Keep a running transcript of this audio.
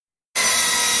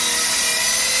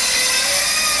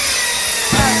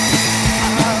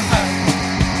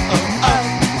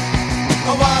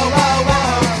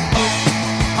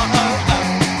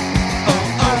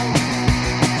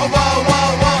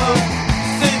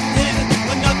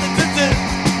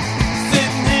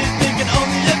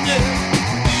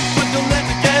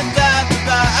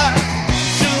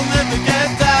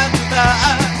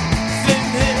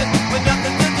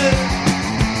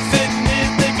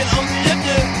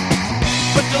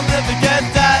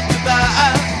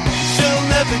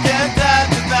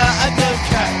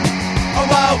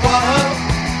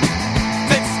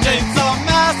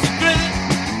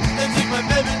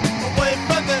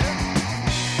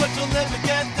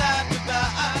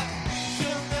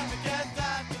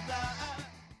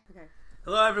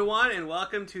everyone, and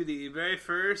welcome to the very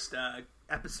first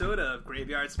episode of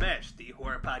Graveyard Smash, the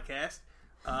horror podcast.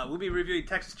 We'll be reviewing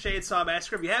Texas Chainsaw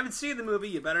Massacre. If you haven't seen the movie,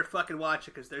 you better fucking watch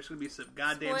it, because there's going to be some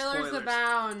goddamn spoilers. Spoilers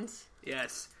abound.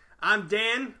 Yes. I'm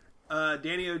Dan,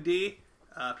 Danny O.D.,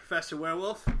 Professor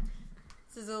Werewolf.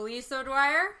 This is Elyse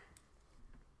O'Dwyer.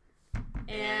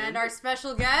 And our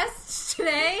special guest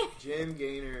today, Jim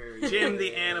Gaynor. Jim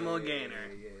the Animal Gaynor.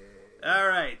 Yeah. All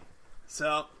right.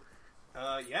 So,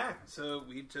 so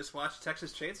we just watched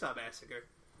Texas Chainsaw Massacre.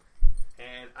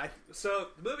 And so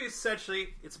the movie is essentially,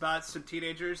 it's about some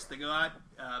teenagers. They go out,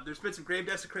 there's been some grave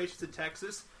desecrations in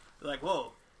Texas. They're like,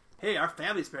 whoa, hey, our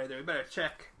family's buried there. We better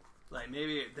check. Like,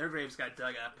 maybe their graves got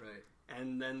dug up. Right.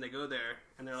 And then they go there,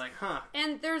 and they're like, huh.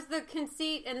 And there's the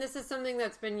conceit, and this is something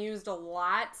that's been used a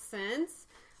lot since,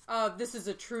 this is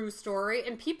a true story,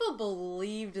 and people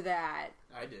believed that.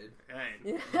 I did.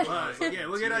 Right. Yeah,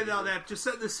 we'll get into all that. Just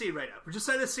setting the scene right now. We're just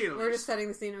setting the scene. We're just setting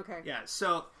the scene, okay. Yeah,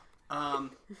 so to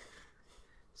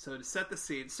set the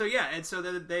scene. So, yeah, and so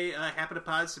then they happen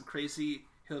upon some crazy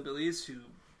hillbillies who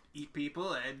eat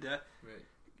people, and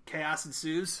chaos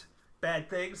ensues. Bad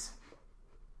things.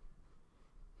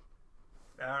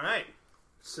 All right.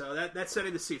 So that's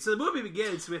setting the scene. So the movie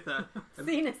begins with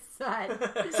Scene is set.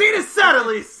 Scene is set,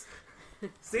 Elyse!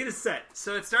 Scene is set.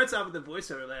 So it starts off with the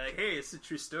voiceover, like, hey, it's a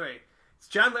true story. It's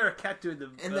John Larroquette doing the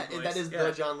voice. That is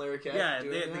the John Larroquette? Yeah,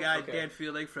 the guy Dan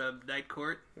Fielding from Night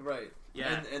Court. Right.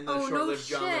 Yeah. And the short-lived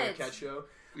John shit. Larroquette show.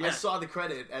 Yeah. I saw the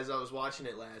credit as I was watching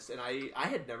it last, and I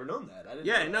had never known that. I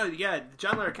didn't know that. The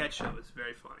John Larroquette show was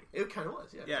very funny. It kind of was,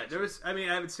 yeah. Yeah, there was, I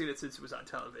haven't seen it since it was on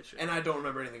television. And I don't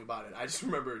remember anything about it. I just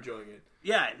remember enjoying it.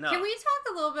 Yeah, no. Can we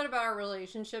talk a little bit about our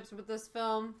relationships with this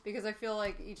film? Because I feel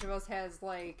like each of us has,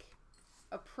 like,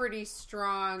 a pretty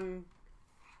strong...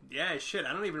 Yeah, shit,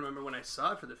 I don't even remember when I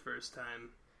saw it for the first time.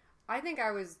 I think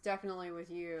I was definitely with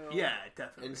you. Yeah,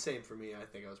 definitely. And same for me. I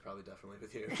think I was probably definitely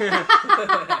with you.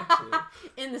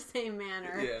 In the same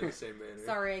manner. Yeah, in the same manner.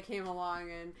 Sorry I came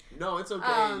along and... No, it's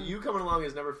okay. You coming along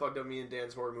has never fucked up me and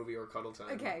Dan's horror movie or cuddle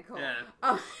time. Okay, cool.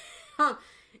 Yeah.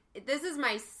 This is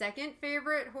my second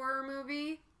favorite horror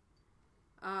movie.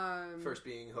 First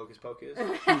being Hocus Pocus.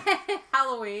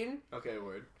 Halloween. Okay,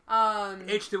 word.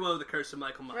 H2O, The Curse of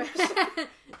Michael Myers.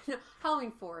 No,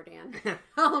 Halloween 4, Dan.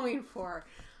 Halloween 4.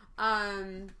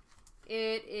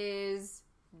 It is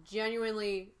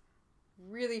genuinely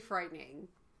really frightening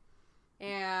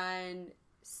and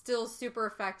still super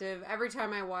effective. Every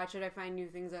time I watch it, I find new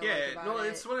things I like about it.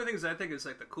 It's one of the things I think is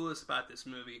like the coolest about this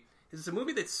movie. It's a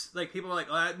movie that's like people are like,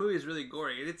 oh, that movie is really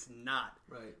gory, and it's not.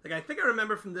 Right. Like I think I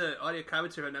remember from the audio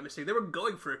commentary, if I'm not mistaken, they were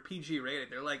going for a PG rating.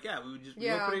 They're like, we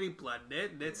won't put any blood in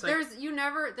it. And it's like there's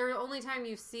the only time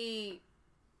you see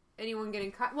anyone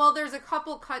getting cut. Well, there's a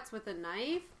couple cuts with a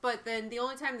knife, but then the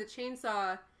only time the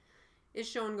chainsaw is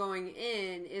shown going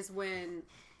in is when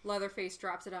Leatherface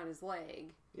drops it on his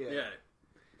leg. Yeah.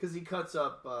 Because he cuts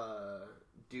up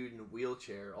dude in a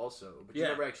wheelchair also, but you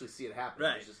never actually see it happen.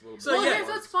 Right. It's just a little So here's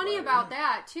what's funny about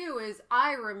that too is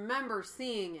I remember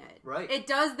seeing it. Right. It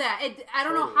does that. I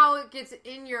don't know how it gets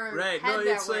in your head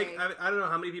it's that way. like I don't know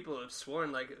how many people have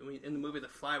sworn like in the movie The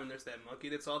Fly when there's that monkey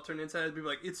that's all turned inside. People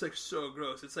are like it's like so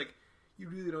gross. It's like you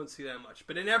really don't see that much,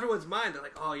 but in everyone's mind they're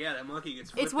like, oh yeah, that monkey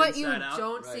gets flipped it's what you inside out.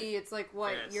 don't see. It's like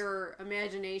what your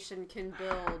imagination can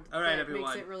build. All right, that everyone.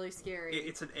 Makes it really scary.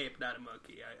 It's an ape, not a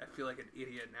monkey. I feel like an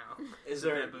idiot now. Is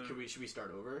there? Should we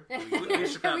start over? We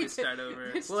should probably start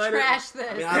over. We'll trash this.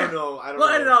 I mean, I don't know. We'll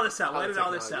edit all this out.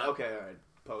 Okay, all right.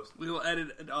 Post. We will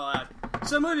edit it all out.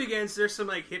 So the movie begins. There's some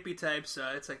like hippie types.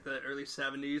 It's like the early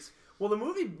 70s. Well, the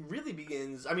movie really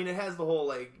begins... I mean, it has the whole,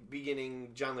 like,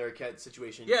 beginning John Larroquette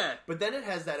situation. Yeah. But then it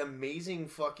has that amazing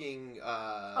fucking...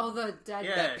 the dead...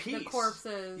 that piece. The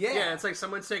corpses. Yeah, it's like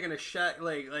someone's taking a shot,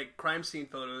 like crime scene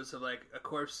photos of, like, a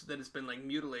corpse that has been, like,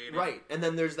 mutilated. Right. And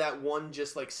then there's that one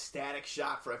just, like, static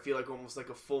shot for, I feel like, almost like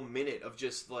a full minute of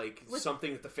just, like,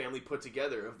 something that the family put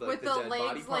together of, like, the dead legs,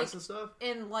 body parts and stuff.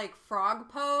 In, like,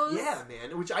 frog pose. Yeah,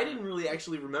 man. Which I didn't really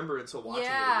actually remember until watching it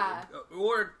again.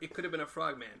 Or it could have been a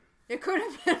frogman. It could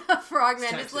have been a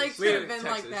frogman. It's like should have been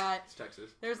Texas. like that. It's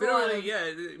Texas. There's a lot of...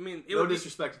 I mean... No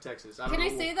disrespect to Texas. Can I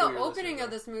say the opening of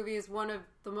this movie is one of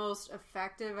the most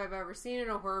effective I've ever seen in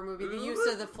a horror movie. The use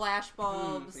of the flash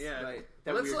bulbs. Yeah. Right.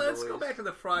 Let's go back to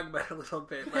the frogmen a little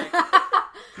bit. Like,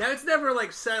 now, it's never,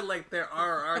 like, said, like, there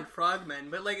are or aren't frogmen,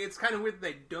 but, like, it's kind of weird that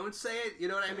they don't say it. You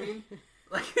know what I mean?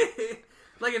 Like,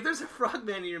 if there's a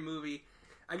frogman in your movie...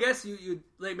 I guess you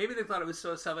like maybe they thought it was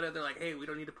so self-evident. They're like, hey, we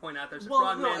don't need to point out there's a Well,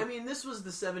 frogman. no, I mean, this was the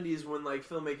 70s when like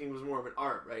filmmaking was more of an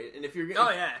art, right? And if you're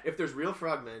gonna, if there's real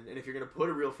frogmen, and if you're gonna put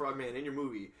a real frogman in your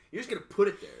movie, you're just gonna put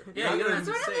it there. Yeah, that's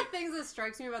one of the things that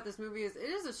strikes me about this movie is it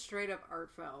is a straight up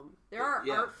art film. There are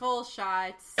artful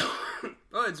shots.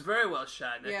 Oh, it's very well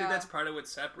shot, and I think that's part of what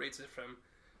separates it from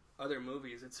other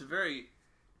movies. It's a very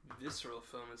visceral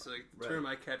film. It's like the term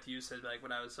I kept using like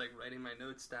when I was like writing my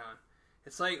notes down.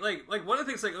 It's like one of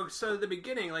the things, like, so at the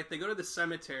beginning, like, they go to the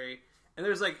cemetery, and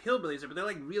there's, like, hillbillies, but they're,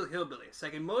 like, real hillbillies.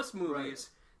 Like, in most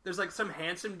movies, there's, like, some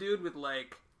handsome dude with,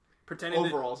 like, pretending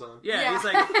overalls on. Yeah, he's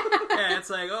like, it's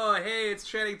like, oh, hey, it's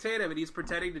Channing Tatum, and he's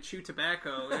pretending to chew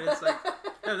tobacco, and it's like,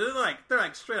 no, they're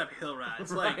like straight up hill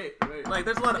rats. Like, like,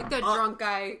 there's a lot of... Like, the drunk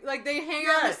guy. Like, they hang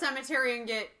out in the cemetery and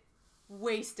get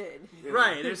wasted. Yeah.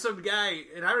 Right, there's some guy,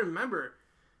 and I remember...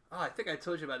 Oh, I think I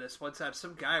told you about this one time.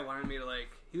 Some guy wanted me to, like...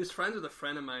 He was friends with a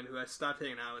friend of mine who I stopped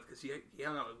hanging out with because he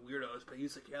hung out with weirdos. But he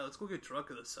was like, yeah, let's go get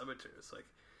drunk at the cemetery. It's like,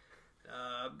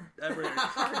 I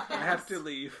have to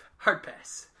leave. Hard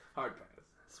pass. Hard pass.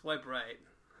 Swipe right.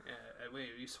 Wait,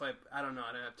 you swipe... I don't know.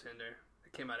 I don't have Tinder.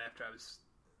 It came out after I was...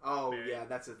 Oh, married. Yeah,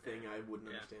 that's a thing I wouldn't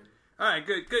understand. All right,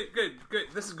 good.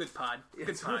 This is good pod.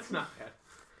 Good pod. It's not bad.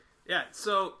 Yeah,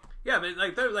 so... Yeah, but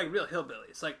like they're like real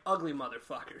hillbillies, like ugly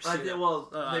motherfuckers.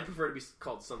 They prefer to be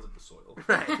called sons of the soil.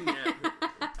 Right, yeah.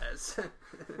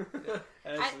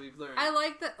 As we've learned. I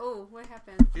like the... Oh, what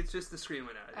happened? It's just the screen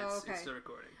went out. Okay. It's the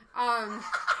recording.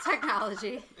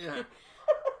 Technology. Yeah.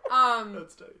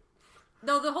 That's tight.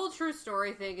 Though the whole true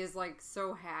story thing is like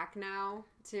so hack now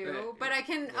too, Right. but I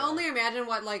can only imagine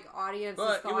what like audiences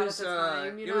thought at the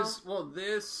time. You know,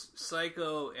 this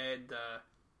Psycho and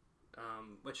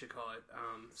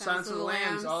Silence of the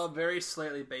Lambs, all very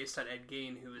slightly based on Ed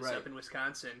Gein, who was up in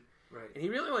Wisconsin. Right. And he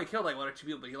really only killed like one or two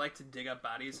people, but he liked to dig up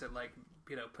bodies and like,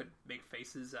 you know, make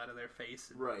faces out of their face.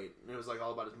 And... Right. And it was like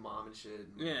all about his mom and shit.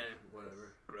 And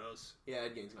whatever. Gross. Yeah,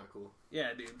 Ed Gein's not cool.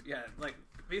 Yeah, dude. Yeah, like,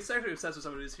 be sexually obsessed with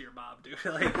someone who's your mom, dude.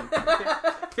 Like,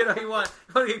 you know, you want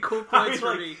to get cool points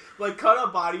for me. Like, cut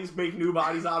up bodies, make new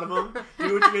bodies out of them,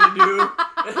 do what you're gonna do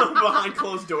behind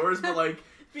closed doors, but like,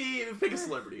 pick a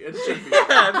celebrity. It should be.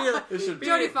 It should be.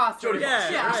 Jodie Foster.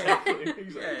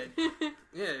 Exactly.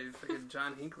 Yeah, fucking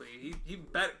John Hinckley. He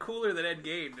bet cooler than Ed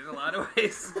Gein in a lot of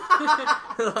ways.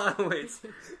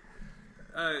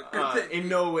 In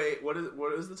no way. What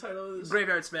is the title of this?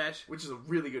 Graveyard Smash, which is a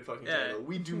really good fucking title.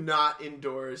 We do not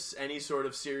endorse any sort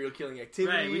of serial killing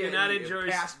activity. Right, we do not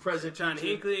endorse past, present, John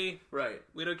Hinckley. Right.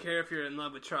 We don't care if you're in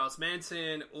love with Charles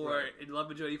Manson or in love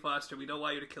with Jodie Foster. We don't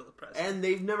want you to kill the president. And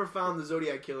they've never found the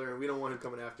Zodiac killer, and we don't want him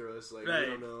coming after us. Like, we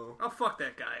don't know. Oh, fuck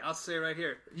that guy. I'll say it right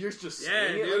here. You're just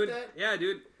saying it dude. like that? Yeah,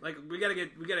 dude. Like, we gotta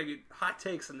get hot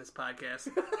takes on this podcast.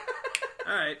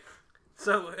 All right.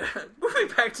 So, moving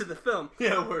back to the film.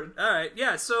 Yeah, word. All right,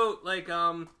 yeah, so, like,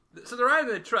 so they're riding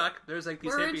in the truck. There's, like,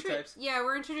 these hippie types. Yeah,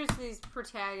 we're introduced to these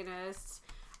protagonists.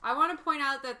 I want to point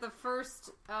out that the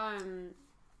first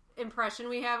impression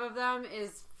we have of them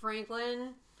is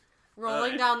Franklin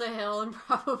rolling down the hill and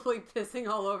probably pissing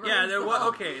all over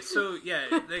himself. Okay, so,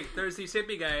 yeah, there's these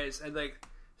hippie guys, and, like...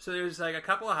 So there's, like, a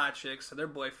couple of hot chicks, so they're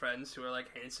boyfriends who are,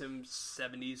 like, handsome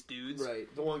 70s dudes. Right.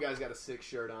 The one guy's got a sick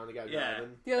shirt on, the guy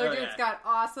driving. The other dude's got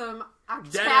awesome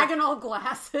octagonal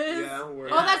glasses. Yeah,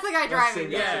 that's the guy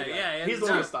driving. Yeah. He's the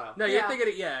one with style. No, you're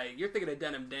thinking of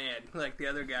Denim Dan, like the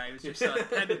other guy who's just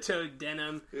head to toe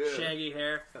denim, shaggy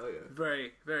hair. Hell yeah.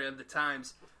 Very, very of the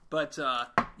times. But,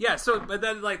 but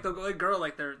then, like, the girl,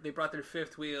 like, they brought their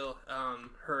fifth wheel,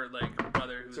 her, like,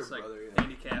 brother who's, like,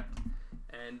 handicapped.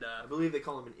 And I believe they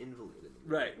call him an invalid.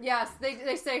 Right. Yes,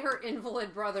 they say her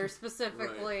invalid brother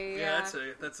specifically. Right. Yeah,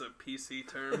 that's a PC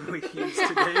term we use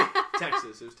today.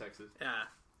 Texas. It was Texas. Yeah.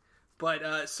 But,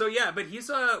 but he's,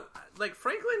 like,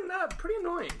 Franklin, pretty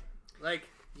annoying. Like...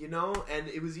 You know, and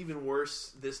it was even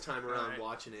worse this time around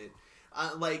watching it.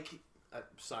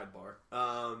 Sidebar.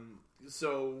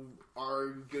 So, our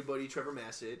good buddy Trevor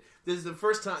Massett. This is the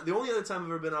first time, the only other time I've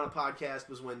ever been on a podcast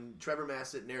was when Trevor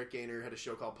Massett and Eric Gaynor had a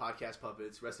show called Podcast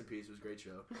Puppets. Rest in peace, it was a great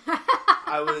show.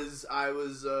 I was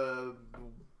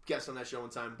guest on that show one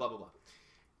time, blah, blah, blah.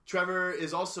 Trevor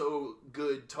is also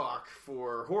good talk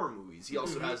for horror movies. He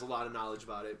also has a lot of knowledge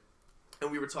about it.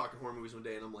 And we were talking horror movies one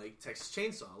day, and I'm like, Texas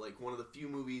Chainsaw, like one of the few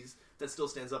movies that still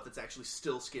stands up that's actually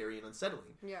still scary and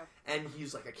unsettling. Yeah. And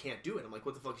he's like, I can't do it. I'm like,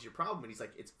 what the fuck is your problem? And he's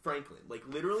like, it's Franklin. Like,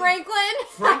 literally.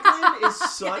 Franklin is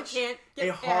such a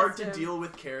hard to deal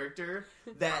with character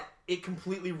that it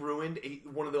completely ruined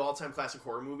one of the all-time classic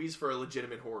horror movies for a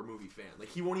legitimate horror movie fan. Like,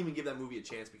 he won't even give that movie a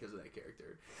chance because of that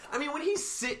character. I mean, when he's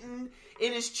sitting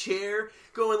in his chair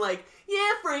going like,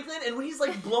 yeah, Franklin, and when he's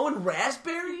like blowing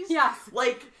raspberries. Yes.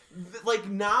 Like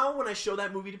now when I show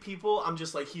that movie to people, I'm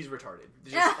just like, he's retarded.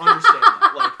 Just understand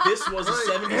that. Like, this was a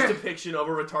 70s depiction of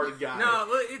a retarded guy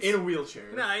in a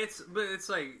wheelchair. No, it's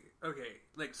like, okay,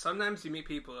 like sometimes you meet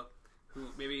people who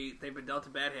maybe they've been dealt a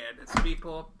bad hand, and some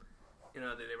people, you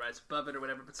know, they rise above it or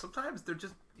whatever, but sometimes they're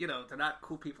just, you know, they're not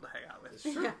cool people to hang out with. It's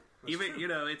true. Yeah. Even, you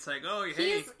know, it's like, oh,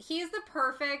 hey. He's the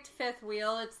perfect fifth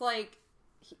wheel. It's like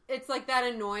that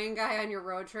annoying guy on your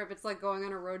road trip. It's like going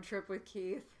on a road trip with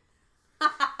Keith. I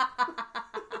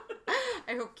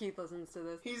hope Keith listens to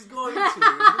this. He's going to. Leave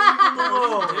him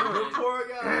alone. The poor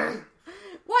guy.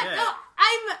 What? Yeah. No,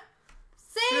 I'm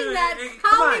saying that, Hey,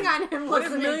 counting on him what if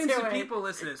listening millions to of it. people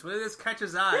listen to this? What if this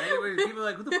catches on? People are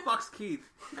like, who the fuck's Keith?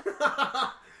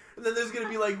 And then there's gonna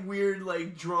be like weird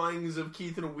like drawings of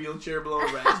Keith in a wheelchair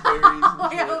blowing raspberries and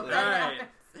shit. hope Like, that Right.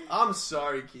 I'm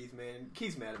sorry, Keith, man.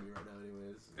 Keith's mad at me right now,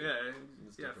 anyways.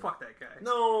 Yeah, fuck that guy.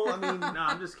 No, I mean, No,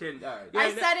 I'm just kidding. all right. Yeah,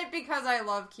 I said it because I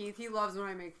love Keith. He loves when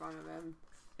I make fun of him.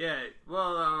 Yeah,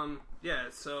 well, yeah,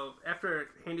 so after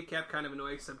handicap kind of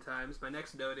annoying sometimes, my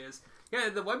next note is, yeah,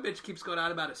 the one bitch keeps going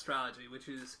on about astrology, which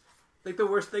is, like, the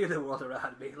worst thing in the world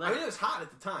around me. Like, I mean, it was hot at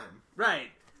the time. right.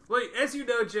 Well, as you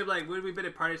know, Jim, like, when we've been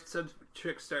at parties, some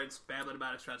chick starts babbling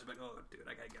about astrology, I'm like, oh, dude,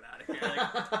 I gotta get out of here. Like,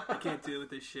 I can't deal with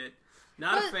this shit.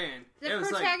 Not a fan. The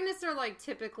protagonists are, like,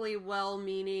 typically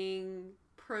well-meaning,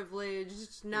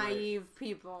 privileged, naive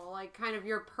people. Like, kind of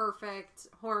your perfect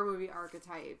horror movie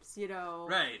archetypes, you know?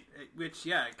 Right. Which,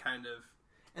 yeah, kind of.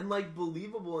 And, like,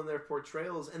 believable in their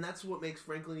portrayals. And that's what makes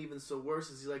Franklin even so worse,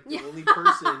 is he's, like, the only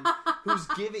person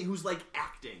who's, like,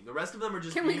 acting. The rest of them are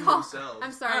just being themselves.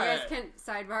 I'm sorry, guys,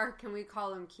 sidebar, can we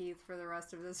call him Keith for the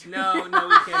rest of this? No, we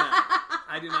cannot.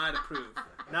 I do not approve.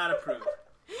 Not approve.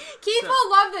 Keith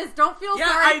will love this. Don't feel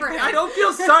sorry for him. I don't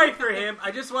feel sorry for him.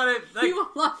 I just want to, like... He will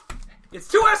love It's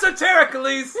too esoteric,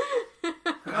 Elyse!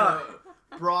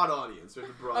 Broad audience. There's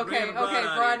a broad Okay,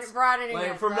 audience. broadening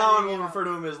Like, it. from now on, we'll refer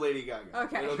to him as Lady Gaga.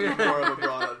 Okay. It'll be more of a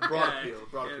broad appeal.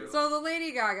 Broad appeal. So the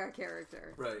Lady Gaga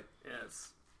character. Right.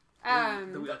 Yes.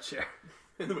 Um, The wheelchair.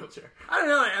 In the wheelchair. I don't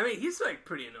know. I mean, he's, like,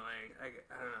 pretty annoying. I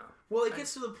don't know. Well, it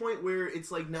gets to the point where it's,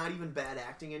 like, not even bad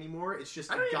acting anymore. It's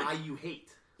just a guy you hate.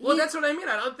 Well, that's what I mean.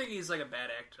 I don't think he's, like, a bad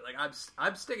actor. Like,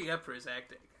 I'm sticking up for his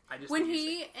acting. I just when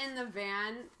he in the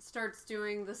van starts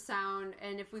doing the sound,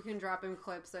 and if we can drop in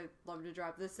clips, I'd love to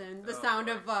drop this in. The sound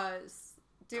of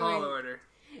Tall order.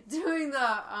 Doing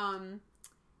the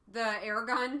air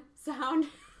gun sound.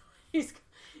 he's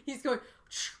going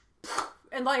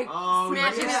and like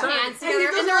smashing his hands together,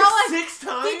 and they're all like 6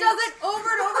 times. He does it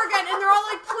over and over again, and they're all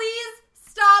like, "Please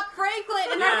stop, Franklin!"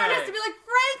 And everyone has to be like,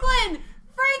 "Franklin,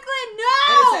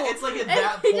 no!" And it's like at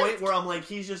that point where I'm like,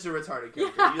 he's just a retarded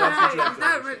character. Yeah. That's what you have to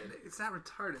understand. It's not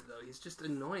retarded, though. He's just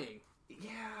annoying.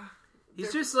 Yeah.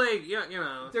 He's just like, you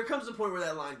know. There comes a point where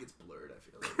that line gets blurred, I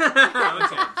feel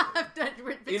like.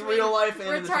 In real life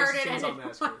and in the Texas Chainsaw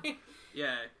Massacre.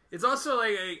 Yeah. It's also,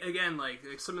 like, again, like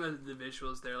some of the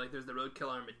visuals there. Like, there's the roadkill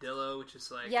armadillo, which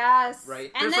is like... Yes.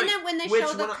 Right. And there's then when they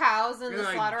show the cows in the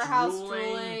like, slaughterhouse drooling.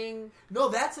 drooling. No,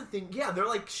 that's the thing. Yeah, they're,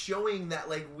 like, showing that,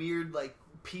 like, weird, like,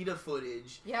 PETA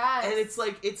footage. Yes. And it's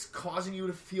like, it's causing you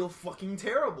to feel fucking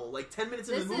terrible. Like, 10 minutes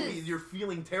into the movie, you're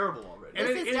feeling terrible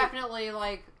already. This is definitely,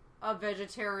 like, a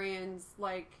vegetarian's,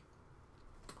 like,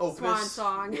 swan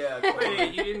song. Yeah.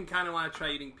 Wait, you didn't kind of want to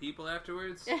try eating people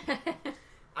afterwards?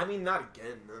 I mean, not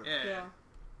again, no. Yeah.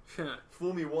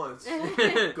 Fool me once,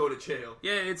 go to jail.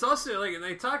 Yeah, it's also, like,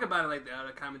 they talk about it, like, the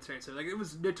commentary and stuff. Like, it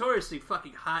was notoriously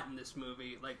fucking hot in this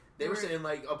movie. Like, they were saying,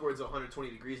 like, upwards of 120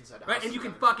 degrees inside the house. Right, and you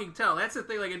can fucking tell. That's the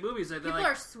thing, like, in movies, like, people like,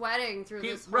 are sweating through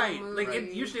this whole right, movie.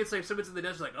 like, usually it's like someone's in the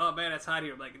desert, like, oh, man, it's hot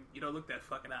here. I'm like, you don't look that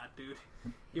fucking hot, dude.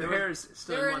 Your hair is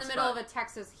still They were in in one the middle spot. of a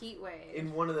Texas heat wave.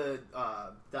 In one of the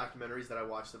documentaries that I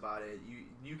watched about it,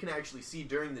 you can actually see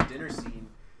during the dinner scene,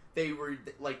 they were,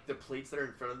 like, the plates that are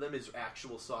in front of them is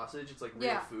actual sausage. It's, like,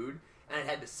 real food. And it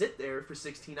had to sit there for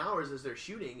 16 hours as they're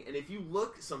shooting. And if you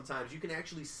look sometimes, you can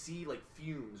actually see, like,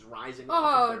 fumes rising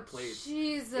off of their plates.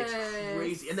 Jesus. It's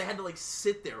crazy. And they had to, like,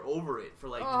 sit there over it for,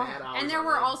 like, mad hours. And there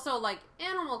were also, like,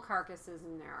 animal carcasses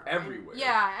in there. Everywhere. And,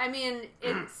 yeah, I mean,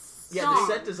 it's... Yeah, the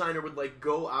set designer would, like,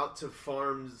 go out to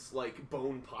farms, like,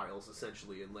 bone piles,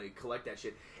 essentially, and, like, collect that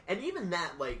shit. And even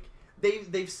that, like...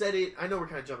 they've said it. I know we're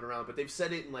kind of jumping around, but they've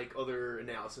said it in like other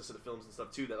analysis of the films and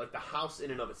stuff too. That like the house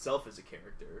in and of itself is a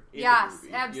character. In Yes, the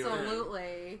movie,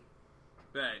 absolutely.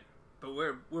 Right, but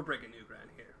we're breaking new ground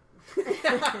here.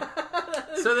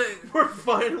 So we're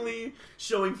finally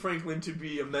showing Franklin to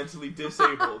be a mentally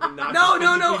disabled. And not No.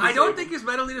 disabled. I don't think he's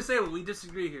mentally disabled. We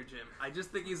disagree here, Jim. I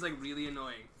just think he's like really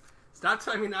annoying. Stop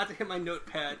telling me not to hit my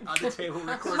notepad on the table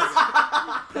recording.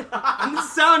 I'm the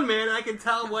sound man. I can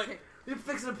tell what. You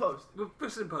fix it in post. We'll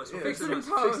fix it in post. We'll Yeah, fix it in fix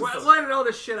it post. in post. We'll edit all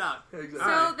this shit out. Exactly.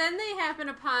 So then they happen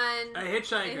upon A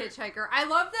hitchhiker. I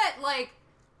love that, like,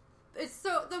 it's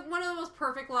so one of the most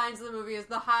perfect lines of the movie is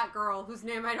the hot girl whose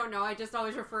name I don't know. I just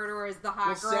always refer to her as the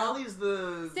hot girl. Sally's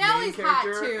the Sally's main hot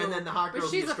character, too, and then the hot girl. but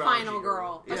she's the a final astrology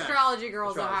girl. Yeah. Astrology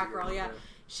girl's a hot Astrology girl. girl, Yeah. yeah.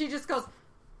 She just goes,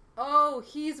 "Oh,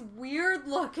 he's weird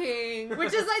looking,"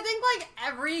 which is, I think, like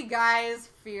every guy's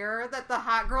fear that the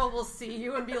hot girl will see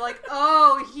you and be like,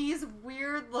 "Oh, he's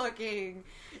weird looking."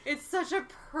 It's such a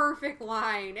perfect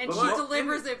line, and But she mo-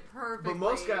 delivers it perfectly. But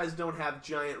most guys don't have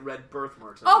giant red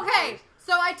birthmarks. On their Okay, face.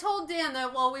 so I told Dan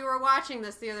that while we were watching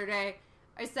this the other day,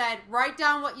 I said, write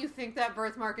down what you think that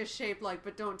birthmark is shaped like,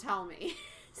 but don't tell me.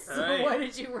 So Alright. what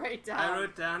did you write down? I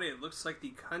wrote down it looks like the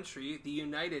country, the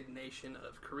United Nation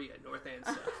of Korea, North and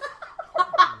South.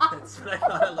 That's what I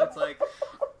thought it looked like.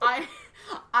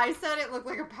 I said it looked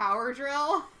like a power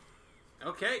drill.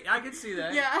 Okay, I can see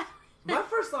that. Yeah. My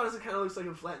first thought is it kind of looks like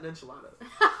a flattened enchilada.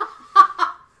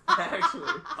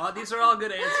 Actually. These are all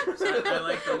good answers. I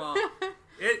like them all.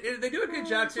 They do a good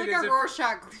job, It's too. like There's a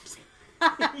Rorschach.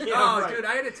 Oh, dude,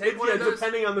 I had to take one of those.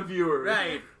 depending on the viewer.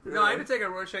 Right. No, I had to take a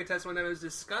Rorschach test one time. It was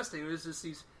disgusting. It was just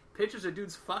these pictures of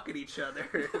dudes fucking each other.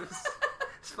 It was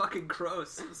fucking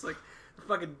gross. It was like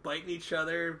fucking biting each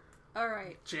other, All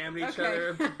right. jamming each Okay. other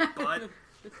up the butt.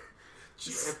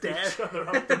 Just Stab. each other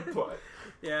up the butt.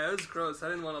 Yeah, it was gross. I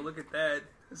didn't want to look at that.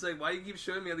 It's like, why do you keep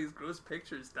showing me all these gross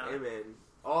pictures, Don? Hey man,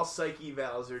 all psych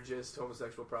evals are just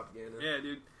homosexual propaganda. Yeah,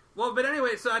 dude. Well, but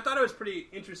anyway, so I thought it was pretty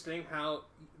interesting how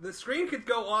the screen could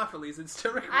go off, at least. It's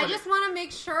still recording. I just want to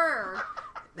make sure.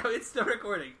 No, it's still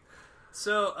recording.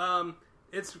 So,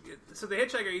 so the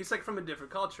hitchhiker, he's like from a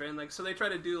different culture, and like, so they try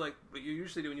to do like what you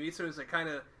usually do when you meet someone who's like kind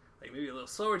of like maybe a little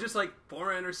slower, just like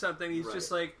foreign or something. He's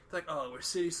just like, oh, we're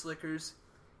city slickers.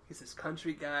 He's this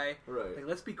country guy. Right. Like,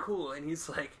 let's be cool. And he's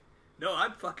like, no,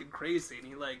 I'm fucking crazy. And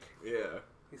he like, Yeah.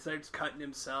 he starts cutting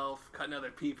himself, cutting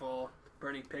other people,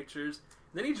 burning pictures.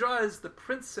 Then he draws the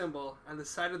Prince symbol on the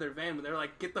side of their van when they're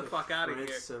like, get the fuck out of here.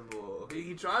 Prince symbol.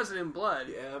 He draws it in blood.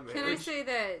 Yeah, man. Can I say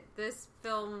that this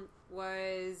film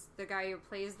was the guy who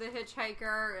plays the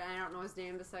hitchhiker? I don't know his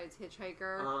name besides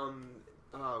Hitchhiker.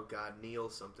 Oh god, Neil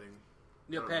something.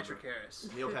 Neil I don't Patrick Harris.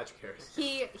 Neil Patrick Harris.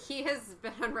 He has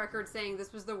been on record saying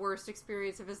this was the worst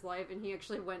experience of his life, and he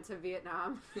actually went to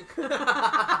Vietnam.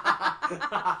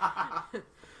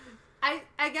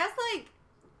 I guess, like,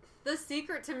 the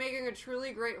secret to making a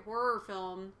truly great horror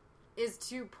film is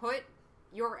to put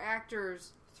your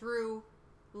actors through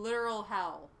literal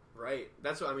hell. Right.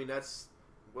 That's what I mean. That's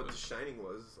what The Shining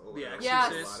was. The In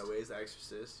Exorcist. a lot of ways, The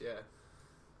Exorcist. Yeah.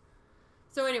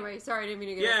 So anyway, sorry, I didn't mean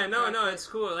to get Yeah, off no, track, it's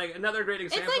cool. Like, another great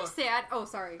It's example. like sad. Oh,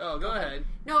 sorry. Oh, go ahead.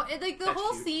 No, like the That's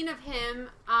whole cute. scene of him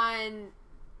on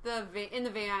in the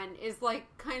van is like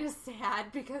kind of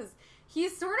sad because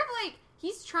he's sort of like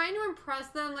he's trying to impress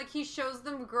them. Like he shows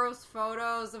them gross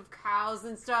photos of cows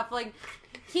and stuff. Like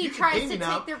he You can tries pay to me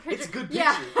now. take their picture. It's a good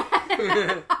Yeah,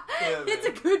 Yeah, it's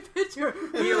man. a good picture.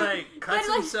 He, like, cuts But,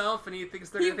 like, himself, and he thinks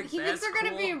they're He going to think thinks that's they're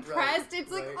gonna be cool. impressed.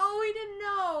 It's like, right. oh, we didn't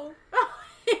know.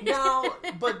 Now,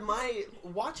 but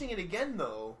watching it again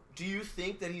though, do you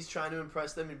think that he's trying to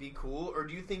impress them and be cool, or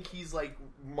do you think he's like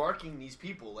marking these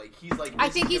people? Like he's like, I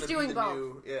this think is he's gonna be doing the both.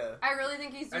 new- yeah. I really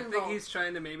think he's I doing think both. he's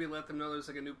trying to maybe let them know there's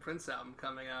like a new Prince album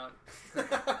coming out.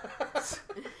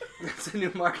 It's a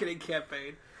new marketing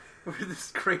campaign where this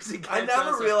crazy guy. I never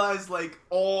draws a- realized like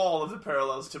all of the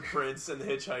parallels to Prince and the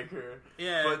Hitchhiker.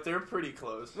 Yeah. But they're pretty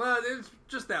close. Well, there's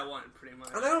just that one, pretty much.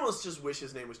 And I almost just wish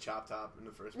his name was Chop Top in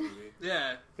the first movie.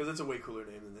 Yeah, Because it's a way cooler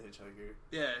name than the Hitchhiker.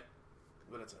 yeah,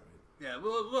 But that's alright. yeah.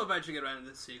 We'll eventually get around to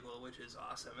the sequel, which is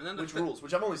awesome. And then Which rules?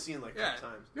 Which I've only seen like 5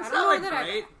 times. It's I not don't like know that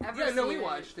great. I've Yeah, ever no, we seen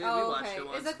watched it. Oh, We watched okay. it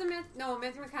once. Is that the Myth? No,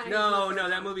 Matthew McConaughey. No,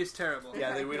 that movie's terrible.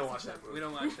 Yeah, Okay. we don't watch that movie. We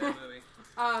don't watch that movie.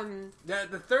 Um,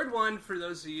 The third one, for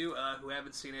those of you who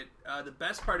haven't seen it, the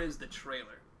best part is the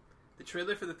trailer. The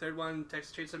trailer for the third one,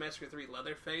 Texas Chainsaw Massacre 3,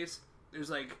 Leatherface, there's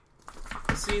like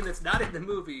a scene that's not in the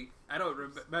movie. I don't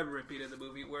remember it being in the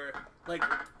movie, where like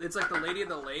it's like the lady in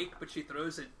the lake, but she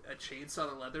throws a chainsaw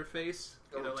to Leatherface.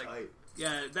 You know, like tight.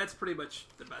 yeah, that's pretty much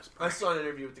the best I part. saw an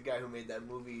interview with the guy who made that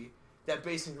movie, that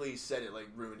basically said it, like,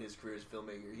 ruined his career as a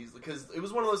filmmaker. Because it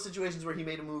was one of those situations where he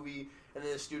made a movie, and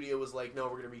then the studio was like, no,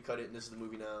 we're going to recut it, and this is the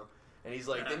movie now. And he's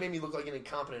like, they made me look like an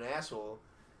incompetent asshole.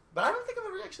 But I don't think I've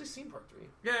ever actually seen part 3.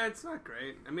 Yeah, it's not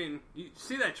great. I mean, you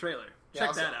see that trailer.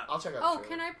 Check that out. I'll check out the trailer.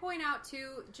 Can I point out,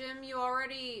 too, Jim, you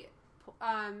already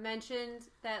mentioned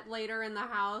that later in the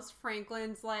house,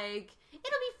 Franklin's like, it'll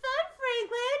be fun,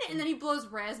 Franklin! And then he blows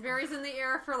raspberries in the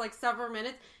air for, like, several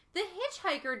minutes. The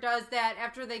hitchhiker does that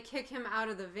after they kick him out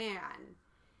of the van.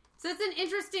 So it's an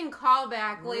interesting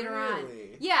callback later on.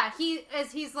 Yeah,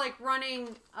 as he's like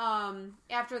running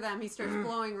after them, he starts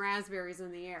blowing raspberries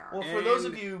in the air. Well, for those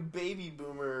of you baby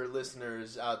boomer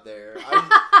listeners out there,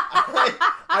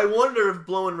 I wonder if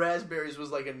blowing raspberries was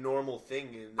like a normal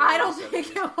thing in the I don't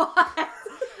think it was.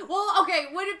 Well, okay,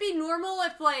 would it be normal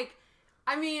if, like,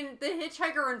 I mean, the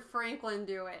hitchhiker and Franklin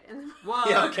do it? Well,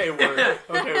 yeah, okay, word. Yeah,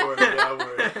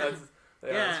 word. That's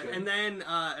and then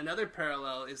another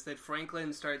parallel is that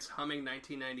Franklin starts humming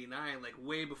 1999, like,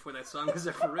 way before that song was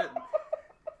ever written.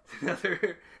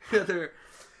 Another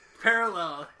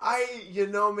parallel.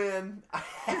 Man, I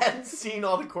hadn't seen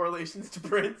all the correlations to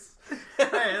Prince.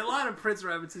 Hey, a lot of Prince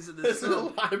references in this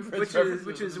film,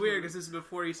 which is weird because this is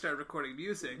before he started recording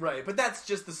music. Right, but that's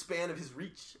just the span of his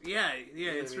reach. Yeah,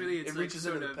 it's really... It like reaches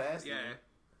into the past. Yeah,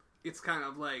 it's kind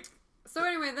of like... So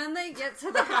anyway, then they get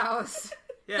to the house.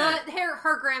 Yeah.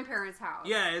 Her grandparents' house.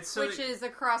 Yeah, which is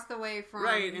across the way from...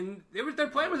 Right, and their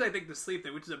plan was, I think, to sleep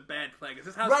there, which is a bad plan, because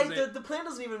this house the plan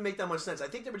doesn't even make that much sense. I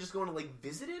think they were just going to, like,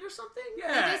 visit it or something?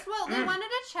 Yeah. They wanted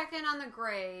to check in on the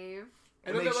grave.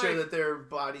 And make sure that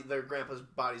their grandpa's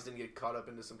bodies didn't get caught up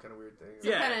into some kind of weird thing.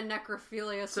 Some kind of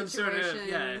necrophilia some situation.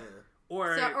 Sort of,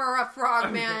 Or a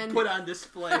frog man. Put on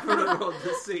display for the world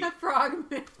to see. A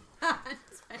frog man.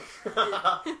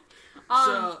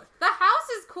 So the house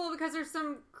is cool because there's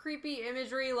some creepy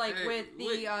imagery, like with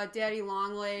the daddy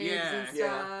long legs and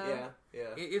stuff. Yeah.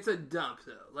 It's a dump,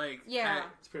 though. Like,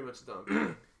 it's pretty much a dump.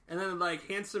 And then, like,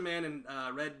 handsome man and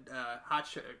red hot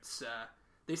shirts,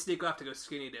 they sneak off to go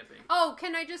skinny dipping. Oh,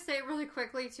 can I just say really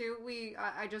quickly too?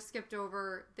 I just skipped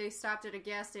over. They stopped at a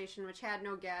gas station which had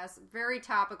no gas. Very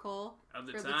topical of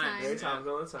the for time. the time. Very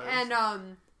topical of the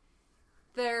time.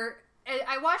 And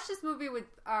I watched this movie with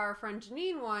our friend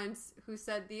Janine once, who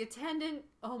said the attendant,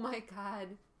 oh my god,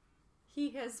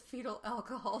 he has fetal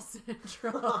alcohol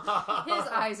syndrome. His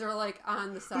eyes are like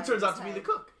on the side. Who turns out to be the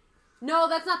cook? No,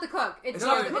 that's not the cook. It's the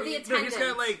attendant.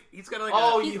 No, he's got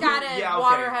a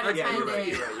waterhead attendant.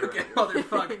 You're right.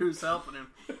 Motherfucker who's helping him.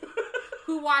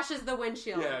 Who washes the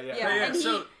windshield. Yeah.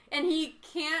 And he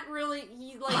can't really,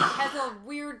 he like has a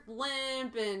weird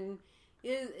limp and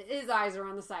his eyes are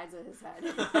on the sides of his head.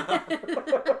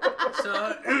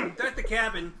 So they're at the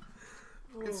cabin.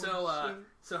 And so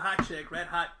hot chick, red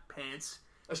hot pants.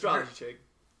 Astrology chick.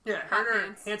 Yeah,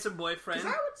 her handsome boyfriend.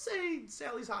 Because I would say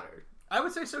Sally's hotter. I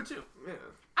would say so too. Yeah.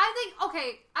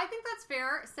 I think that's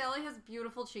fair. Sally has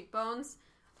beautiful cheekbones.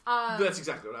 That's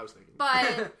exactly what I was thinking.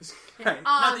 But right.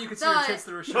 Not that you can see her tits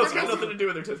through her shirt. No, it's got nothing to do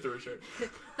with her tits through her shirt.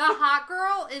 The hot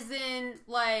girl is in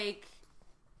like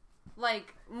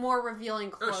more revealing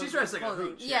clothes. Oh, she's dressed like a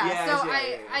hooch. Yeah.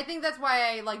 I think that's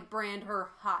why I like brand her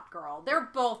hot girl. They're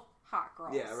both hot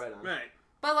girls. Yeah, right on. Right.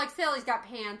 But like Sally's got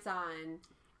pants on,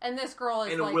 and this girl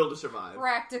is and a will to survive,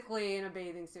 practically in a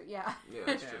bathing suit. Yeah. Yeah,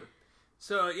 that's true.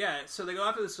 So they go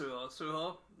off to the swimming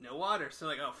hole, no water. So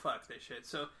like, oh fuck this shit.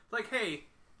 So like, hey,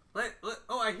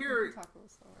 I hear. You can talk a little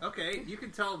slower. Okay, you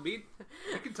can tell me.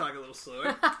 You can talk a little slower.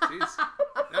 Jeez.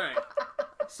 All right.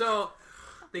 So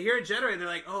they hear a generator. They're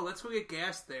like, oh, let's go get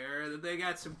gas there. They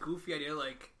got some goofy idea,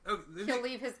 like, he'll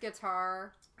leave his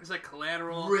guitar. It's like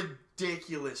collateral.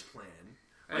 Ridiculous plan.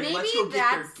 Like, maybe let's go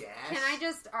get their gas. Can I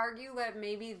just argue that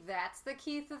maybe that's the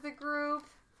Keith of the group?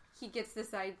 He gets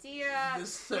this idea.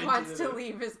 He wants to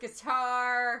leave his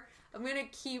guitar. I'm going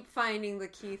to keep finding the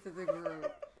Keith of the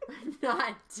group. I'm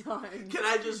not done. Can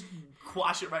I just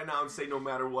quash it right now and say no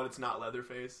matter what, it's not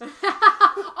Leatherface?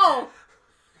 Oh.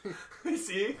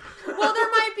 See? Well, there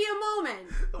might be a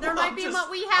moment. There might be a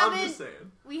moment. I'm just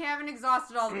saying. We haven't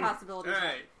exhausted all the possibilities. All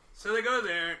right. So they go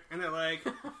there, and they're like,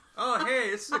 oh,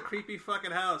 hey, this is a creepy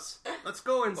fucking house. Let's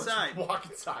go inside. Let's walk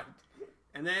inside.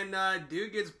 And then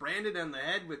dude gets branded on the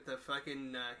head with the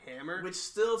fucking hammer. Which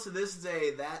still, to this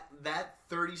day, that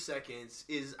 30 seconds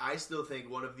is, I still think,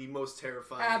 one of the most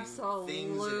terrifying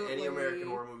things in any American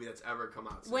horror movie that's ever come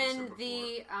out. When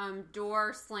the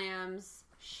door slams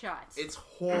shut. It's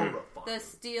horrifying.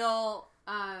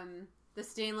 The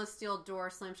stainless steel door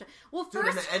slams shut. Well, dude,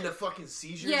 first... and the fucking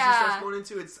seizures he starts going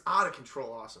into, it's out of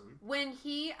control awesome. When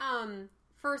he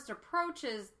first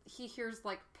approaches, he hears,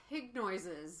 like, pig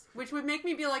noises, which would make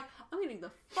me be like, I'm getting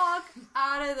the fuck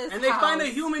out of this And they house. find a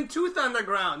human tooth on the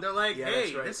ground. They're like, hey,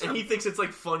 that's right. this And he thinks it's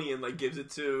like funny and like gives it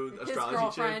to His astrology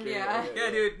girlfriend, chick. yeah. Yeah,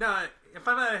 dude, no, if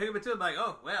I find a human tooth, I'm like,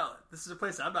 oh, well, this is a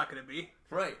place I'm not going to be.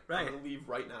 Right. Right. I'm gonna leave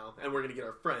right now, and we're gonna get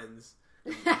our friends.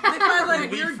 They find like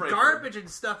Leave weird Franklin. garbage and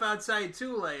stuff outside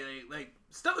too, like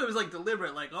stuff that was like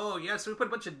deliberate. Like, oh yeah, so we put a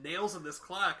bunch of nails in this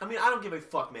clock. I mean, I don't give a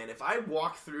fuck, man. If I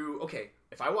walk through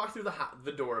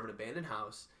the door of an abandoned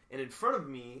house, and in front of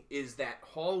me is that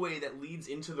hallway that leads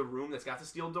into the room that's got the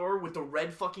steel door with the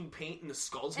red fucking paint and the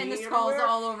skulls and the hanging skulls everywhere,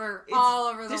 all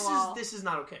over the wall. This is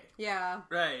not okay. Yeah.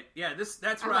 Right? Yeah.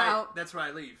 That's I'm where out. that's where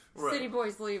I leave. Right. City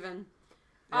boy's leaving.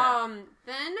 Yeah.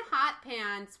 Then Hot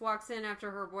Pants walks in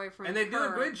after her boyfriend. And they do a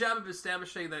Kurt. great job of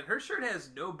establishing that her shirt has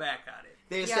no back on it.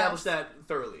 They established that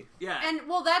thoroughly. Yeah. And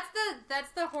well, that's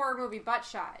the horror movie butt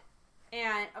shot,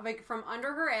 and like from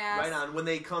under her ass. Right on when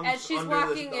they come As she's under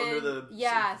walking the, in, under the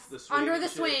yes, the swing under the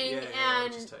shit. swing, Yeah,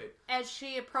 and which is tight. as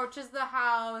she approaches the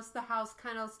house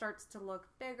kind of starts to look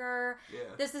bigger. Yeah.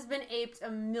 This has been aped a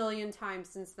million times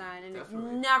since then, and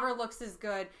Definitely. it never looks as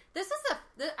good.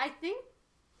 I think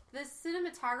the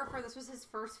cinematographer, this was his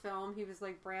first film. He was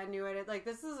like brand new at it. Like,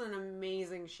 this is an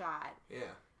amazing shot. Yeah.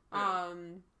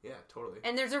 Yeah, totally.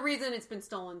 And there's a reason it's been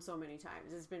stolen so many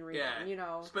times. It's been redone, you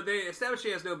know. But they established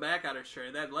she has no back on her shirt.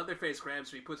 And that Leatherface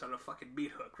grabs her, he puts on a fucking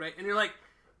meat hook, right? And you're like,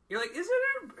 is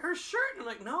it her shirt? And I'm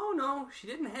like, no, she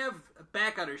didn't have a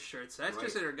back on her shirt. So that's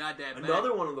just in her goddamn back.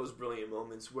 Another one of those brilliant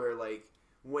moments where, like,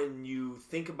 when you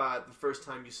think about the first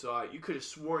time you saw it, you could have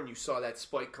sworn you saw that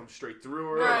spike come straight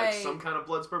through her, like some kind of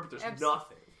blood spurt, but there's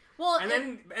nothing. Well, and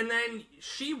then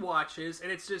she watches,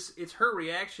 and it's her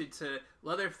reaction to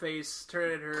Leatherface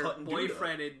turning her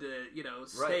boyfriend into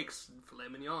steaks and filet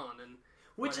mignon and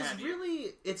which is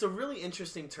it's a really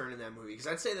interesting turn in that movie because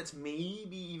I'd say that's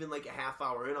maybe even like a half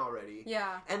hour in already.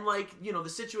 Yeah. And like the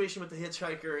situation with the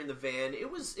hitchhiker in the van, it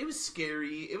was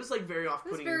scary. It was like very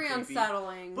off-putting. It was very and creepy,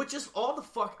 unsettling. But just all the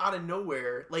fuck out of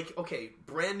nowhere, like okay,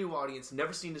 brand new audience,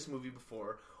 never seen this movie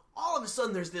before. All of a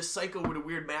sudden, there's this psycho with a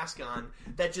weird mask on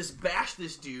that just bashed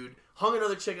this dude, hung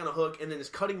another chick on a hook, and then is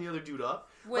cutting the other dude up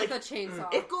with a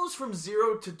chainsaw. It goes from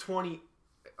 0 to 20,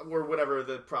 or whatever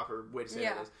the proper way to say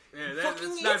it is. Yeah, that's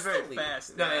not very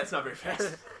fast. No, that's not very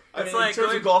fast. I mean, like in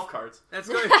terms of golf carts. That's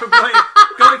going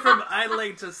from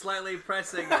idling to slightly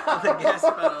pressing the gas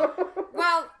pedal.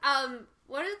 Well,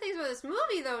 one of the things with this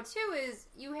movie, though, too, is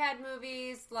you had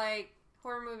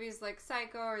horror movies like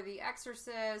Psycho or The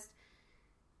Exorcist.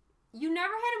 You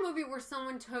never had a movie where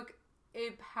someone took a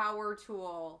power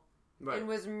tool and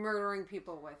was murdering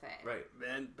people with it. Right.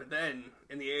 But then,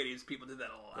 in the 80s, people did that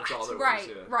a lot. That's all there was,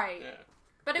 Right. Yeah.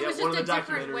 But it was one just of the a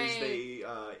different documentaries, way.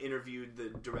 they interviewed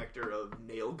the director of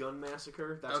Nail Gun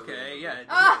Massacre. That's a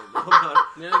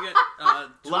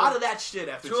lot of that shit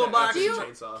after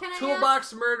Chainsaw.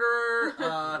 Toolbox Murderer.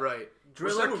 Right.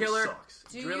 Driller Killer.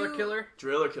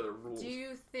 Driller Killer rules. Do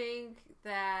you think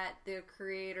that the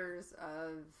creators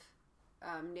of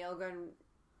Nail Gun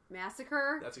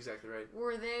Massacre. That's exactly right.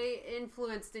 Were they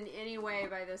influenced in any way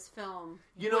by this film?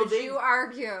 You know, Would you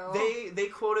argue? They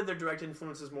quoted their direct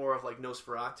influences more of like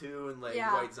Nosferatu and like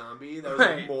White Zombie. That was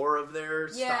like more of their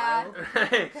style.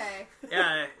 Okay.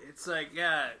 Yeah, it's like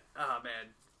oh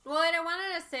man. Well, what I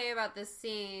wanted to say about this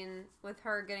scene with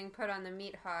her getting put on the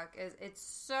meat hook is it's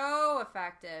so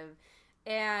effective,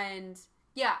 and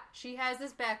she has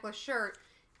this backless shirt.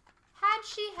 Had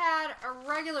she had a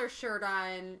regular shirt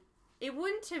on, it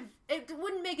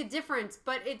wouldn't make a difference,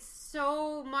 but it's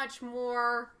so much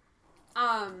more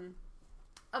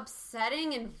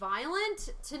upsetting and violent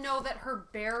to know that her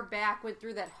bare back went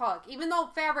through that hook, even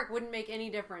though fabric wouldn't make any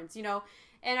difference, you know.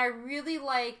 And I really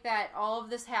like that all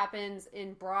of this happens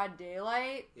in broad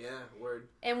daylight. Yeah, word.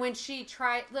 And when she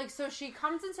so she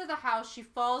comes into the house, she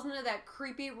falls into that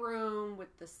creepy room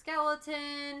with the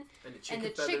skeleton and the chicken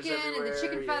and the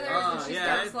chicken feathers, and she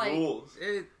starts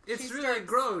it's really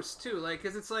gross too, like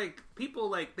because it's like people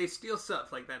like they steal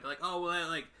stuff like that. They're like, oh well,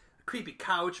 like a creepy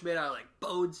couch made out of like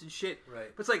bones and shit. Right.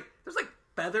 But it's like there's like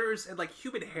feathers and like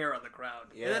human hair on the ground.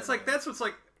 Yeah, and that's like that's what's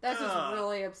like. That's what's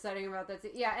really upsetting about that.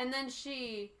 Yeah, and then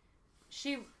he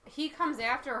comes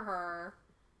after her,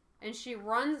 and she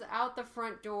runs out the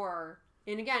front door.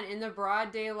 And again, in the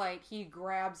broad daylight, he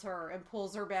grabs her and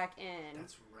pulls her back in.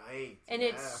 That's right. And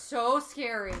it's so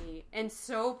scary and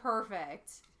so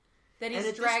perfect that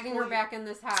he's dragging her back in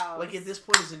this house. Like, at this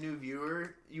point, as a new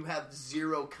viewer, you have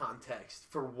zero context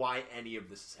for why any of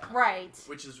this is happening. Right.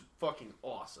 Which is fucking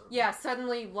awesome. Yeah,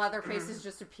 suddenly Leatherface has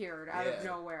just appeared out of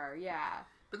nowhere. Yeah.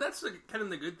 But that's kind of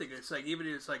the good thing. It's like, even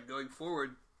if it's like going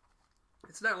forward,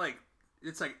 it's not like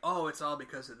it's like, oh, it's all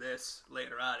because of this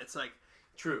later on. It's like,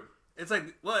 true. It's like,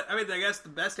 well, I mean, I guess the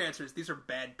best answer is these are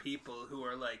bad people who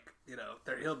are like,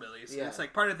 they're hillbillies. Yeah. It's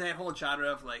like part of that whole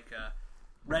genre of like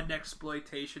redneck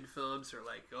exploitation films, or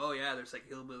like, oh yeah, there's like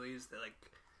hillbillies that like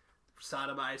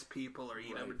sodomize people or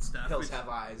eat them and stuff. Hills Have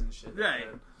Eyes and shit. Right.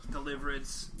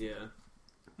 Deliverance. Yeah.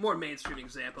 More mainstream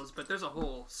examples, but there's a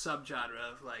whole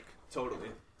subgenre of like, totally.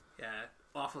 Yeah,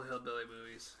 awful hillbilly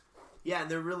movies. Yeah,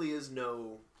 and there really is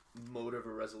no motive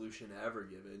or resolution ever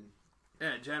given.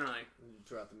 Yeah, generally.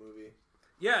 Throughout the movie.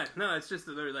 Yeah, no, it's just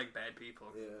that they're like bad people.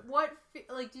 Yeah. What,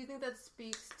 do you think that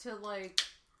speaks to like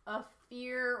a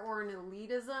fear or an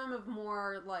elitism of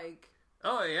more like...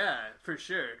 Oh yeah, for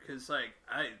sure, because like,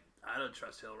 I don't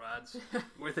trust hill rods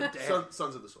worth a damn.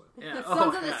 Sons of the Soil. Yeah.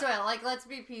 Sons of the Soil, like, let's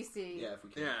be PC. Yeah, if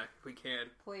we can. Yeah, if we can.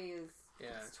 Please. Yeah.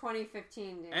 It's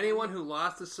 2015, Dan. Anyone who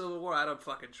lost the Civil War, I don't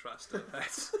fucking trust them.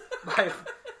 That's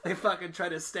they fucking try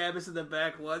to stab us in the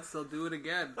back once, they'll do it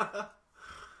again. I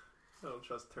don't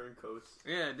trust turncoats.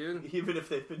 Yeah, dude. Even if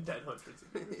they've been dead hundreds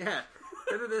of years. Yeah.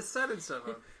 They're the descendants of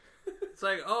them. It's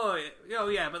like, oh,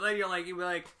 yeah, but then you'd be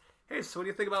like, hey, so what do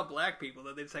you think about black people?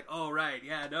 Then it's like, oh, right,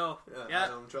 yeah, no. Yeah, I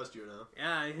don't trust you now.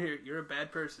 Yeah, you're a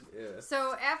bad person. Yeah.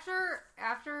 So after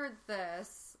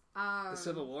this... the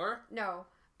Civil War? No.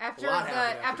 After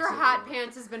after Hot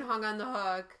Pants has been hung on the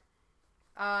hook,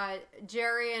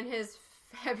 Jerry and his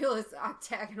fabulous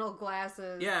octagonal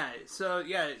glasses. Yeah, so,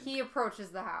 yeah. He approaches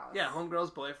the house. Yeah,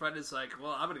 homegirl's boyfriend is like,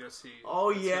 well, I'm gonna go see.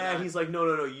 Oh, yeah, he's like,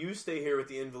 no, you stay here with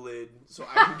the invalid so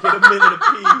I can get a minute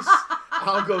apiece.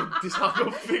 I'll go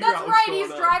figure out what's going on.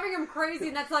 He's driving him crazy,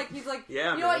 and he's like,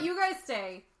 yeah, you know what, you guys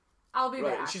stay. I'll be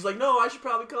back. And she's like, no, I should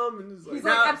probably come. And he's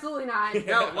like, absolutely not.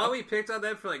 Yeah, while we picked on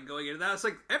them for like going into that, it's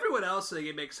like everyone else, like,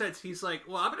 it makes sense. He's like,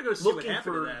 well, I'm gonna go see what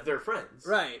happened to them. Their friends,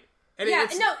 right? And no,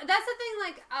 that's the thing.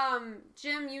 Like,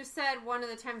 Jim, you said one of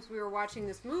the times we were watching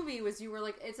this movie was you were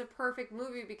like, it's a perfect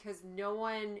movie because no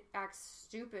one acts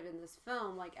stupid in this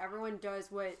film. Like, everyone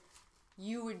does what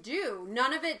you would do.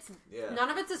 None of it's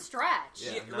a stretch.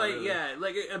 Yeah,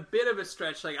 like a bit of a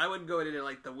stretch. Like, I wouldn't go into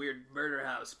like the weird murder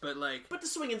house, but like, the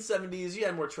swinging 70s, you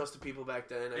had more trusted people back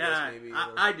then. I guess maybe.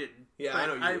 I didn't. Yeah, I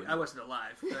know you didn't. I wasn't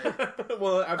alive. But,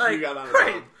 well, after you got on,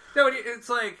 right? No, it's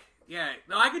like, yeah.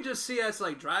 No, I could just see us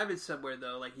like driving somewhere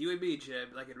though, like you and me, Jim,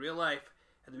 like in real life,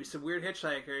 and there'd be some weird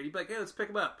hitchhiker, and he'd be like, "Hey, let's pick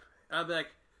him up." And I'd be like,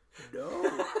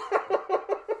 "No."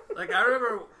 Like, I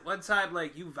remember one time,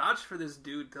 like, you vouched for this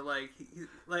dude to, like,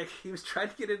 he was trying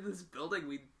to get into this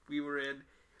building we were in.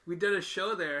 We did a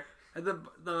show there, and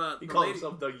he called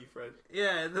himself Dougie Fred.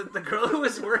 Yeah, the girl who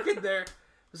was working there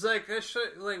was like,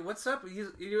 what's up?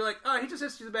 You're like, oh, he just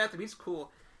has to use the bathroom. He's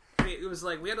cool. And it was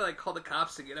like, we had to, like, call the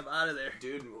cops to get him out of there.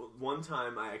 Dude, one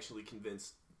time I actually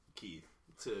convinced Keith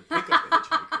to pick up a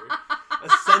hitchhiker.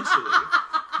 Essentially.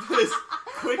 This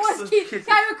quick...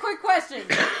 I have a quick question.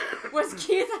 Was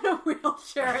Keith in a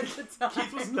wheelchair at the time?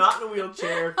 Keith was not in a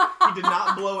wheelchair. He did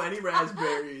not blow any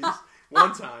raspberries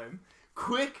one time.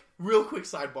 Real quick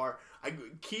sidebar.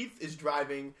 Keith is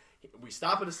driving. We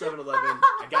stop at a 7-Eleven.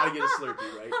 I gotta get a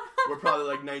Slurpee, right? We're probably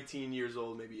like 19 years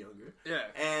old, maybe younger. Yeah.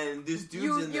 And this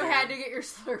dude's in there. You had to get your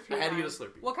Slurpee. I had to get a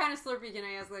Slurpee. What kind of Slurpee can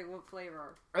I ask? Like, what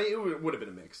flavor? It would have been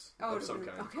a mix of some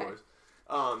kind, of course.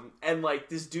 And like,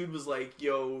 this dude was like,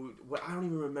 yo, I don't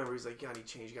even remember. He's like, you got any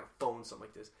change? You got a phone? Something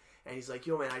like this. And he's like,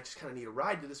 yo, man, I just kind of need a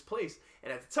ride to this place.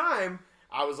 And at the time,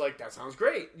 I was like, that sounds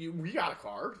great. We got a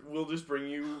car. We'll just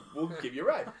we'll give you a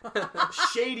ride.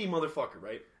 Shady motherfucker,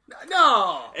 right?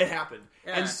 No! It happened.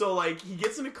 Yeah. And so, like, he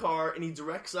gets in a car and he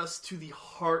directs us to the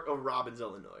heart of Robbins,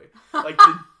 Illinois. Like,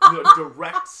 the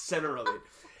direct center of it.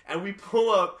 And we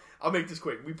pull up, I'll make this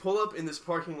quick. We pull up in this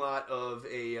parking lot of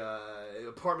a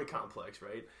apartment complex,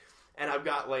 right? And I've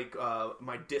got, like,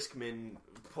 my Discman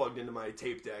plugged into my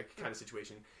tape deck kind of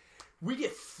situation. We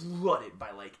get flooded by,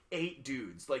 like, 8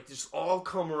 dudes. Like, just all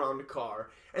come around the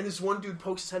car. And this one dude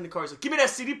pokes his head in the car. He's like, give me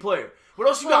that CD player. What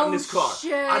else you got in this car?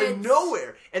 Shit. Out of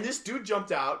nowhere. And this dude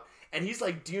jumped out. And he's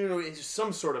like, do you know, it's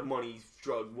some sort of money,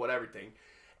 drug, whatever thing.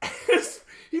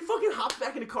 He fucking hops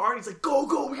back in the car. And he's like, go,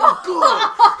 we gotta go.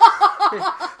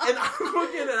 And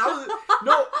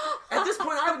at this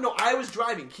point, I was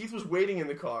driving. Keith was waiting in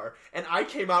the car. And I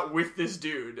came out with this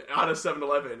dude out of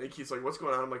 7-Eleven. And Keith's like, what's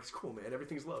going on? I'm like, it's cool, man.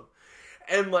 Everything's love.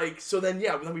 And, like, so then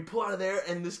we pull out of there,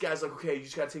 and this guy's like, okay, you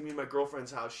just gotta take me to my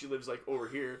girlfriend's house. She lives, like, over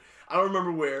here. I don't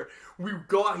remember where. We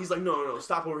go out, he's like, no,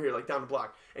 stop over here, like, down the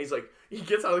block. And he's like, he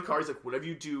gets out of the car, he's like, whatever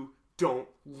you do, don't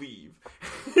leave.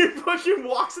 He fucking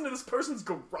walks into this person's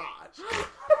garage.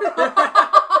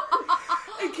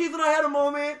 And Keith and I had a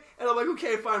moment, and I'm like,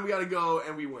 okay, fine, we gotta go,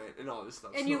 and we went, and all this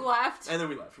stuff. And you left? And then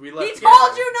we left. He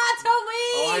told you not to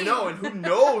leave! Oh, I know, and who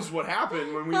knows what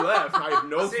happened when we left. I have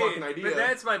no fucking idea. But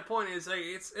that's my point, is like,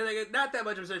 it's like, not that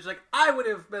much of a search. Like, I would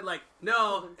have been like,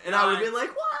 no. And I would have been like,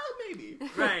 well, maybe.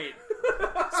 Right.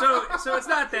 So it's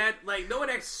not that, like, no one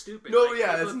acts stupid. No, like,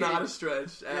 yeah, it's not a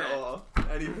stretch at all.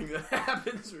 Anything that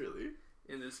happens, really.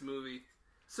 In this movie.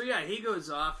 So yeah, he goes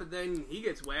off, and then he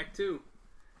gets whacked, too.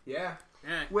 Yeah.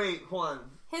 Yeah. Wait, hold on.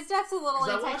 His death's a little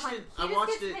I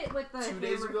watched it hit with the 2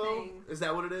 days ago. thing. Is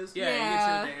that what it is? Yeah, he gets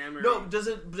hit with the hammer.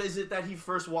 No, is it that he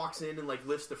first walks in and like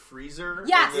lifts the freezer?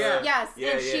 Yes,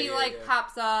 Yeah. and she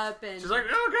pops up and she's like,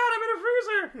 "Oh God, I'm in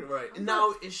a freezer!" Right. And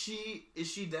now is she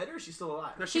dead or is she still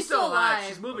alive? No, she's still alive.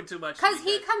 She's moving too much. Because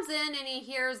he comes in and he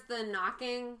hears the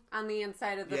knocking on the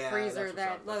inside of the freezer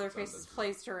that Leatherface has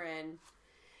placed her in.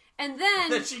 And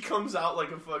then she comes out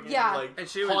like a fucking and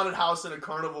she was, haunted house in a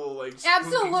carnival, like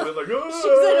absolutely, like, she's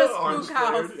in a spook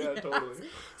house. Yeah, totally.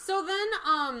 So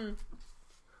then,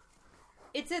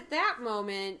 it's at that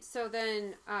moment. So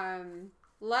then,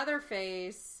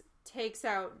 Leatherface takes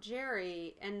out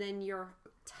Jerry, and then you're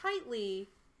tightly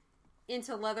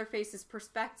into Leatherface's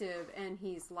perspective, and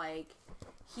he's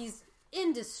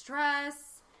in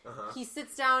distress. Uh-huh. He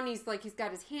sits down. He's got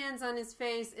his hands on his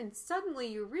face, and suddenly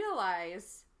you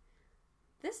realize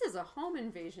this is a home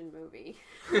invasion movie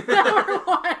that we're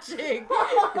watching,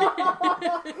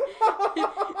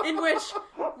 in which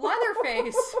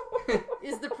Leatherface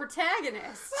is the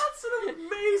protagonist. That's an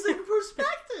amazing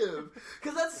perspective,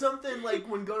 because that's something like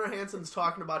when Gunnar Hansen's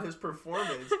talking about his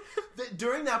performance.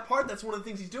 During that part, that's one of the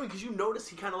things he's doing, because you notice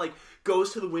he kind of like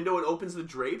goes to the window and opens the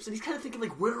drapes, and he's kind of thinking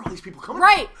like, where are all these people coming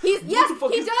from? He does.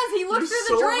 He looks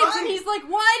through the drapes, and he's like,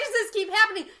 why does this keep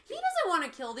happening? He doesn't want to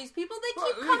kill these people. They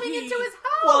keep coming into his house.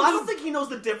 Well, I don't think he knows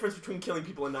the difference between killing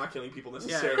people and not killing people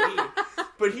necessarily. Yeah.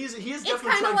 But he is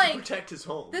definitely trying to protect his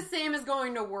home. The same as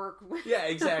going to work. Yeah,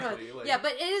 exactly.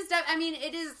 But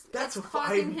it is. It's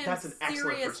causing him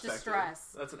serious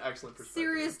distress. That's an excellent perspective.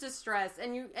 Serious distress,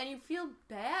 and you feel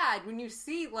bad when you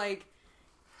see like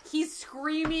he's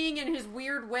screaming in his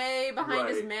weird way behind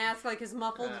his mask, like his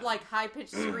muffled, like high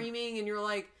pitched screaming, and you're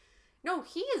like, no,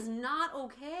 he is not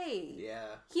okay. Yeah,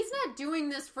 he's not doing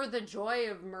this for the joy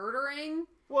of murdering.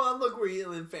 Well, look where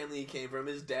the family he came from.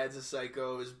 His dad's a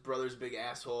psycho. His brother's a big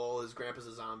asshole. His grandpa's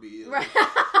a zombie. Right.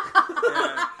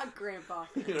 Grandpa.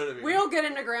 You know what I mean? We'll get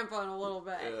into Grandpa in a little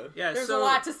bit. Yeah. There's a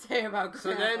lot to say about Grandpa.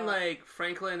 So then, like,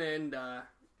 Franklin and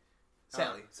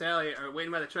Sally are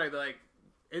waiting by the truck. They're like,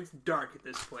 it's dark at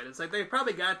this point. It's like they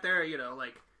probably got there,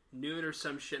 like noon or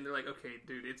some shit. And they're like, okay,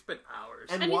 dude, it's been hours.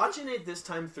 And watching it this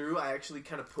time through, I actually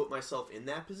kind of put myself in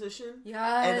that position.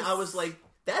 Yes. And I was like,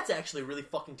 that's actually really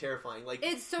fucking terrifying. Like,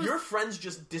 your friend's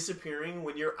just disappearing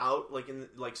when you're out, like, in,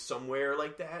 like, somewhere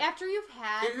like that. After you've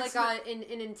had, an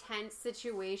intense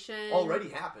situation. Already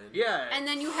happened. Yeah. And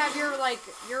then you have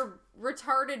your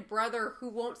retarded brother who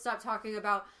won't stop talking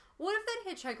about, what if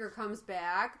that hitchhiker comes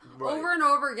back over and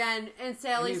over again, and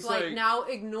Sally's, like, now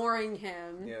ignoring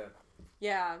him. Yeah.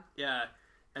 Yeah. Yeah.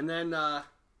 And then,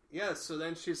 so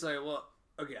then she's like, well,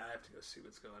 okay, I have to go see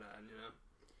what's going on,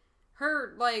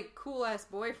 Her, like, cool-ass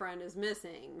boyfriend is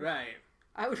missing. Right.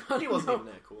 He wasn't even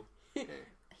that cool.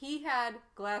 He had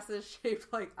glasses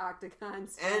shaped like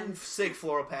octagons. And sick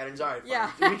floral patterns. All right, fine.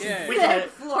 Yeah. We can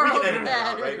edit it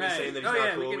out, right? We're saying that he's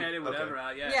not cool. We can edit whatever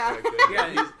out, yeah.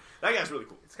 Yeah, that guy's really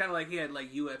cool. It's kind of like he had,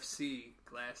 like, UFC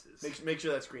glasses. Make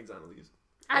sure that screen's on, Elyse.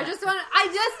 I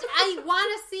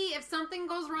want to see if something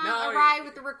goes awry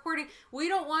with the recording. We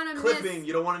don't want to miss... Clipping.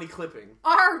 You don't want any clipping.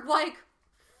 Our,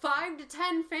 5 to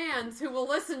 10 fans who will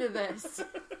listen to this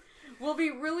will be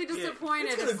really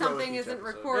disappointed if something isn't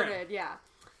recorded. Yeah.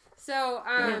 So,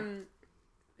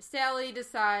 Sally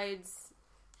decides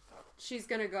she's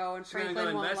going to go, and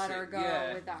Franklin won't let her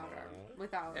go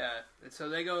without her. Yeah. And so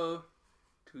they go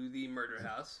to the murder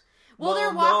house. Well,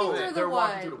 they're walking through the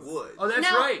woods. Oh, that's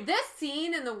now, right. This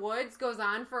scene in the woods goes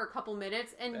on for a couple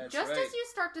minutes, and as you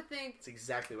start to think... It's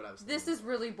exactly what I was thinking. This is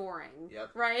really boring. Yep.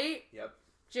 Right? Yep.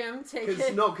 Jim, take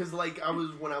it. No, because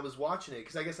when I was watching it,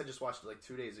 because I guess I just watched it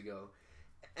 2 days ago,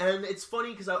 and it's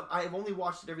funny because I've only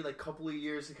watched it every couple of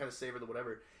years to kind of savor the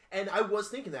whatever, and I was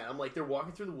thinking that I'm like, they're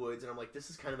walking through the woods, and I'm like, this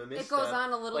is kind of a misstep. It goes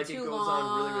on a little too long. It goes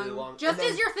on really, really long. Just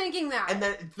as you're thinking that, and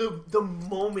then the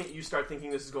moment you start thinking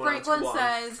this is going on too long,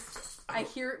 Franklin says, "I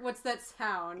hear what's that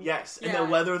sound?" Yes, and then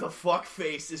Leather the fuck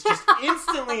face is just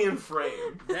instantly in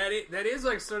frame. That is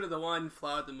like sort of the one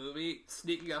flaw of the movie.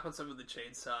 Sneaking up on some of the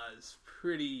chainsaws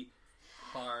pretty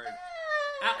hard.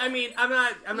 I mean, I'm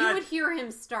not. You would hear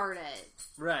him start it,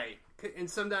 right? And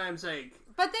sometimes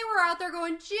But they were out there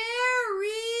going, Jerry!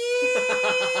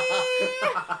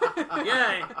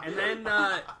 Yeah, and then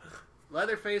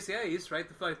Leatherface, he's right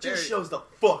the fuck there. Just shows the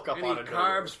fuck up and out he of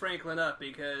carves nowhere. Franklin up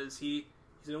because he's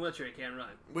in a wheelchair, he can't run.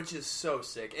 Which is so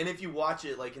sick. And if you watch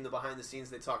it, like, in the behind the scenes,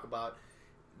 they talk about,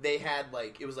 they had,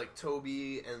 like, it was like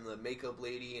Toby and the makeup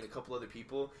lady and a couple other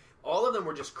people. All of them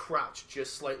were just crouched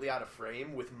just slightly out of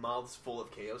frame with mouths full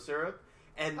of KO syrup.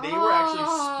 And they were actually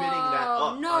spitting that up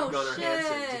on Gunnar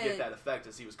Hansen to get that effect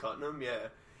as he was cutting them, yeah.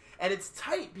 And it's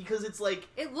tight because it's like...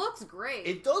 It looks great.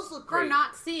 It does look great. For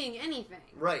not seeing anything.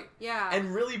 Right. Yeah.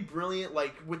 And really brilliant,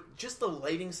 like, with just the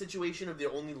lighting situation of the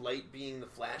only light being the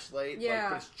flashlight. Yeah. Like,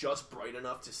 but it's just bright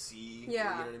enough to see. Yeah. You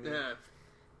know what I mean? Yeah.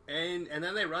 And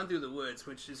then they run through the woods,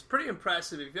 which is pretty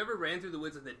impressive. If you ever ran through the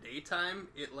woods in the daytime,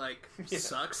 it, like,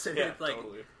 sucks. And it, like,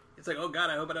 totally. It's like, oh god,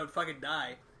 I hope I don't fucking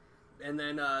die. And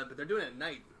then, but they're doing it at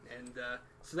night. And,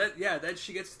 so then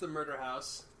she gets to the murder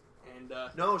house. And,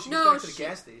 No, she gets back to the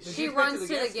gas station. She runs to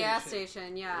the gas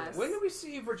station, yes. When did we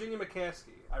see Virginia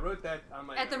McCaskey? I wrote that on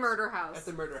my At the notes. murder house. At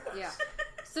the murder house. Yeah.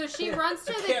 So she runs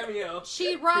to the... cameo.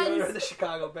 She The runs... owner of the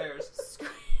Chicago Bears.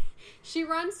 She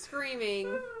runs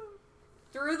screaming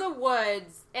through the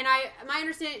woods, and my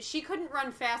understanding, she couldn't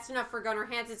run fast enough for Gunnar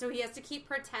Hansen, so he has to keep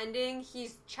pretending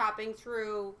he's chopping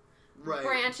through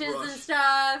branches and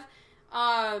stuff.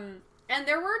 And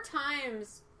there were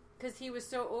times, because he was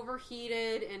so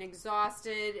overheated and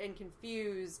exhausted and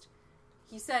confused,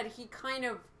 he said he kind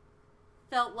of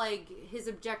felt like his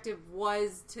objective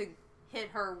was to hit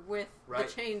her with the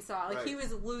chainsaw. Like, he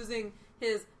was losing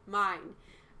his mind.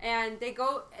 And they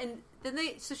go, and then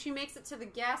so she makes it to the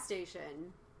gas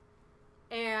station,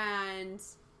 and,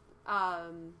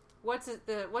 what's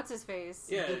his face?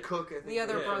 Yeah. The cook, I think. The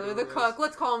other brother, the cook.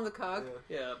 Let's call him the cook.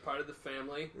 Yeah, part of the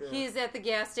family. Yeah. He's at the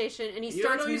gas station, and You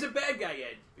don't know he's a bad guy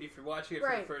yet, if you're watching it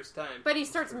for the first time. But he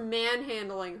starts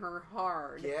manhandling her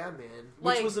hard. Yeah, man.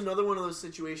 Which was another one of those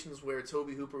situations where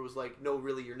Toby Hooper was like, no,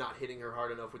 really, you're not hitting her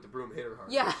hard enough with the broom. Hit her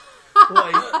hard. Yeah.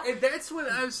 And that's what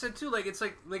I said, too. Like, it's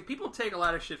like people take a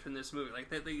lot of shit from this movie. Like,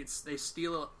 they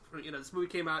steal, this movie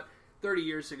came out 30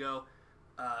 years ago,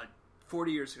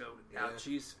 40 years ago. Yeah.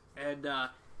 Jeez. And,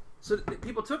 so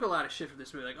people took a lot of shit from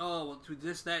this movie, like, oh, well, to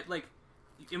this, that, like,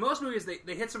 in most movies,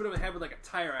 they hit somebody over the head with, like, a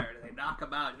tire iron, and they knock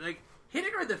them out. Like,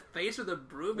 hitting her in the face with a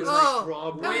broom is,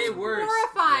 way worse.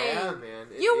 Horrifying. Yeah, man.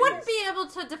 You wouldn't be able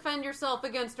to defend yourself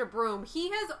against a broom. He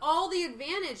has all the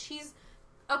advantage. He's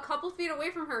a couple feet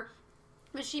away from her.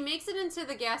 But she makes it into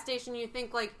the gas station, you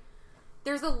think, like,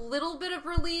 there's a little bit of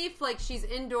relief, like, she's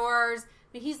indoors.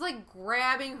 But he's, like,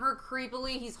 grabbing her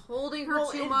creepily. He's holding her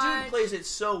too much. Dude plays it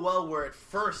so well where at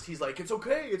first he's like, it's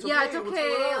okay, it's okay. Yeah, it's okay. What's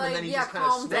going on? Like, and then he just kind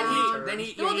of calm down. Then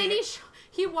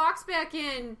he walks back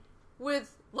in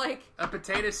with, like... a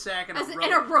potato sack and a rope.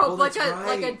 And a rope, Oh, like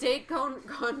right. a date gone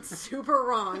super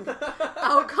wrong.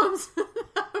 Out comes the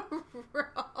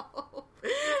rope.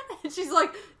 And she's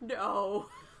like, no.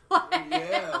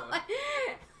 Yeah.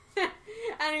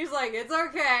 And he's like, it's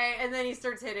okay. And then he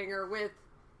starts hitting her with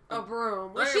a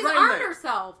broom. Right, She's right armed there.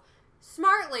 herself.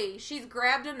 Smartly. She's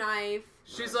grabbed a knife.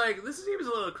 She's like, this seems a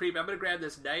little creepy. I'm going to grab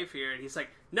this knife here. And he's like,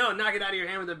 no, knock it out of your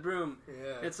hand with a broom.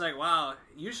 Yeah. It's like, wow.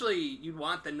 Usually you'd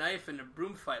want the knife in a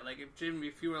broom fight. Like, if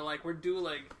you were like, we're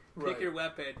dueling, pick your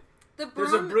weapon.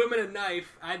 There's a broom and a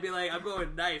knife. I'd be like, I'm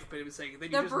going knife. But it was like,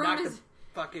 then you just knock the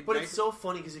fucking But knife. it's so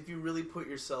funny because if you really put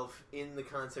yourself in the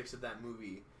context of that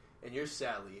movie, and you're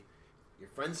Sally, your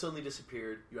friend suddenly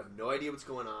disappeared, you have no idea what's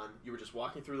going on, you were just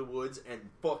walking through the woods, and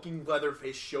fucking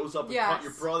Leatherface shows up and cut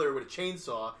your brother with a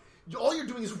chainsaw, all you're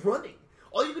doing is running.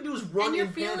 All you can do is run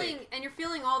and panic. And you're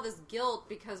feeling all this guilt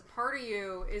because part of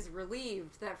you is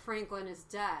relieved that Franklin is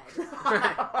dead. Yeah.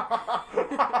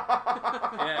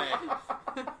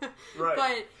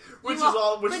 Right.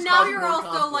 But now you're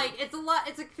also like,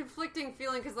 it's a conflicting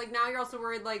feeling because like now you're also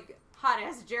worried like hot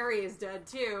ass Jerry is dead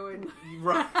too, and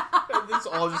right. This is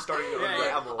all just starting to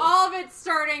unravel. All of it's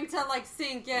starting to like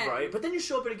sink in. Right. But then you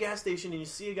show up at a gas station and you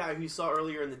see a guy who you saw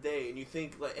earlier in the day, and you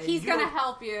think like he's gonna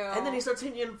help you, and then he starts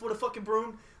hitting you with a fucking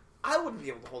broom. I wouldn't be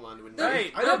able to hold on to a knife.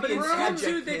 Right. I No, would but be in it's abject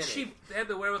too that panic. she had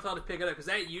the wherewithal to pick it up because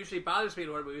that usually bothers me in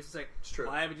horror movies. It's like, it's true.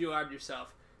 Why haven't you armed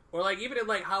yourself? Or like even in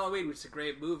like Halloween, which is a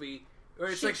great movie, where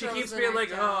it's like she throws keeps the being knife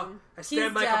like, down. I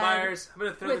stabbed Michael Myers. I'm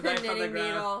gonna throw with the a knife on the knitting ground.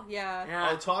 needle. Yeah.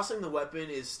 Oh, tossing the weapon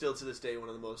is still to this day one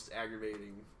of the most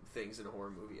aggravating things in a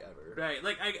horror movie ever. Right.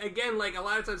 Like again, like a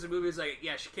lot of times the movie is like,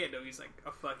 yeah, she can't know he's like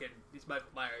he's Michael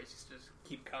Myers. He's just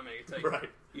keep coming. It's like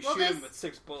you shoot him with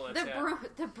 6 bullets.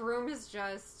 The broom is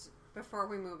just, before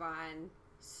we move on,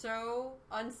 so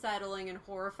unsettling and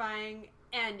horrifying.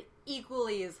 and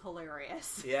equally as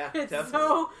hilarious. Yeah, it's definitely.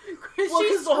 so... Well,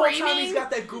 because the whole time he's got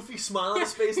that goofy smile on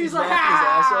his face, he's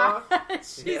laughing his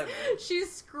ass off.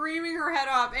 She's screaming her head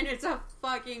off, and it's a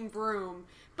fucking broom.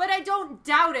 But I don't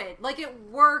doubt it. Like, it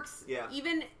works. Yeah.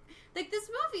 Even... Like, this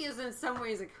movie is in some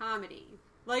ways a comedy.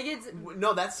 Like, it's...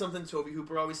 No, that's something Tobe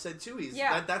Hooper always said, too.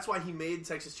 That's why he made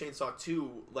Texas Chainsaw 2,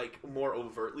 like, more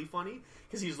overtly funny.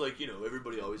 Because he's like,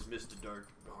 everybody always missed the dark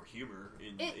humor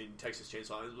in Texas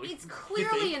Chainsaw. Like, it's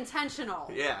clearly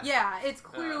intentional. Yeah. Yeah, it's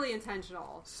clearly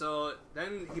intentional. So,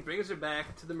 then he brings her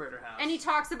back to the murder house. And he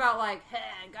talks about, like, hey,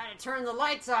 gotta turn the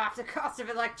lights off, the cost of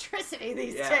electricity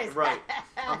these days. Right.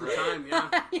 All the time,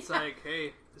 yeah. It's like,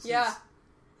 hey, this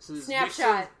is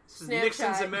Snapshot. This is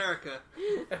Nixon's America.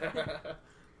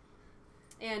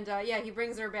 And he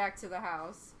brings her back to the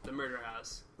house. The murder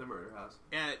house.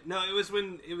 Yeah, no, it was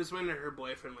when her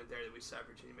boyfriend went there that we saw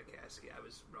Virginia McCaskey. I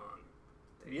was wrong.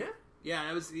 Yeah?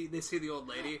 Yeah, they see the old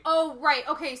lady. Oh, right.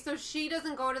 Okay, so she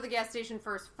doesn't go to the gas station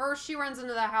first. First, she runs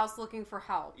into the house looking for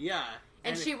help. Yeah.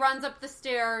 And she runs up the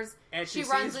stairs. And she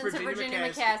runs into Virginia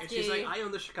McCaskey. And she's like, I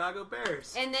own the Chicago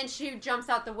Bears. And then she jumps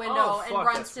out the window and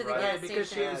runs to the gas because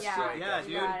station. Dude. Got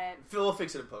it. Phil,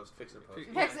 fix it in post.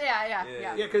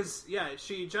 Yeah, because,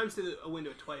 she jumps through a window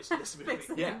twice in this movie.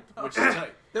 Which is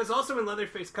tight. There's also when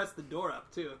Leatherface cuts the door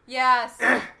up, too. Yes.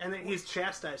 And then he's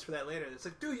chastised for that later. It's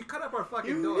like, dude, you cut up our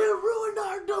fucking door. You ruined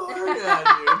our door.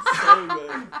 Yeah, dude, it's so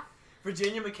good.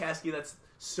 Virginia McCaskey, that's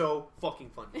so fucking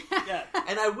funny. Yeah.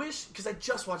 And I wish, because I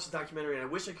just watched the documentary, and I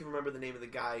wish I could remember the name of the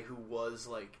guy who was,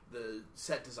 like, the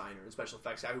set designer and special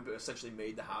effects guy who essentially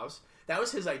made the house. That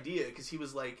was his idea, because he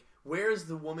was like, where's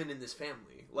the woman in this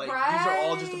family? Like, these are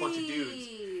all just a bunch of dudes.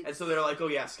 And so they're like, oh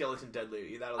yeah, skeleton dead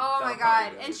lady. That'll my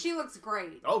god. And she looks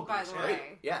great, by the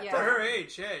way. Yeah. For her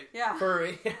age, hey. Yeah.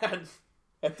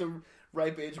 At the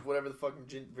ripe age of whatever the fuck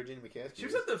Virginia McCaskey She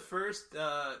was at the first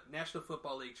National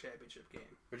Football League championship game.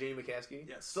 Virginia McCaskey?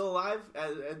 Yes. Still alive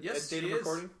at date of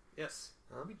recording? Yes.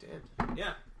 I'll be damned.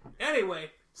 Yeah. Anyway,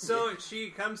 so she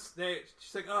comes there.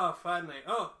 She's like, oh, finally.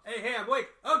 Oh, hey, I'm awake.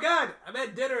 Oh, God, I'm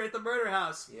at dinner at the murder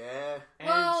house. Yeah. And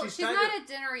well, she's not at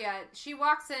dinner yet. She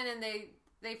walks in and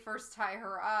they first tie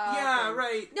her up. Yeah,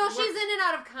 right. No, she's in and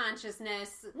out of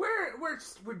consciousness.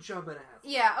 We're jumping out.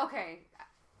 Yeah, okay.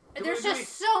 There's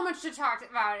just so much to talk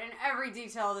about in every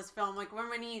detail of this film. Like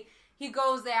when he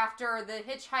goes after the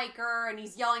hitchhiker and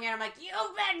he's yelling at him like, you've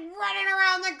been running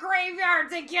around the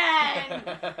graveyards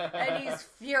again! And he's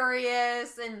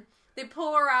furious. And they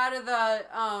pull her out of the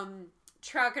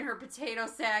truck in her potato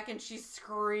sack and she's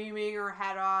screaming her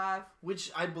head off.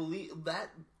 Which I believe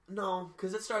that... No,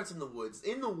 because it starts in the woods.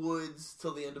 In the woods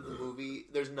till the end of the movie,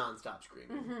 there's nonstop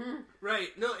screaming. Mm-hmm. Right.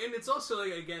 No, and it's also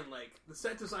like, again, like the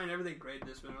set design, everything great in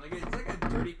this movie. Like it's like a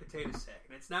dirty potato sack,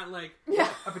 and it's not like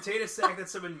a potato sack that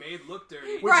someone made look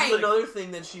dirty. Which is another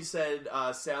thing that she said,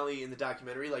 Sally in the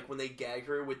documentary. Like when they gag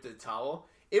her with the towel,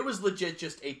 it was legit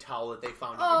just a towel that they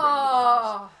found in the ground of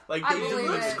the house. Like it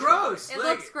looks gross. It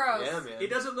looks gross. Yeah, man. It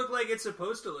doesn't look like it's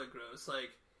supposed to look gross.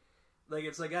 Like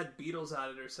it's like got beetles on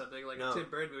it or something, like a Tim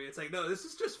Burton movie. It's like, no, this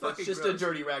is just fucking It's just gross. a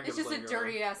dirty rag. It's just a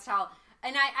dirty ass towel.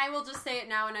 And I will just say it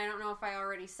now, and I don't know if I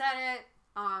already said it,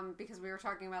 because we were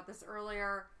talking about this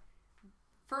earlier.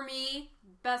 For me,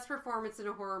 best performance in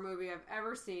a horror movie I've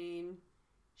ever seen.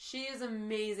 She is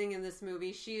amazing in this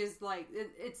movie. She is like,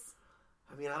 it's...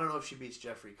 I mean, I don't know if she beats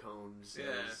Jeffrey Combs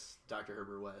as Dr.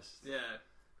 Herbert West. Yeah.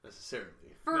 Necessarily.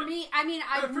 For me, I mean,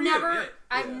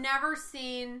 I've never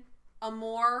seen a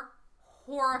more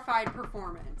horrified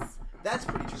performance. That's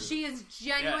pretty true. She is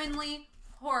genuinely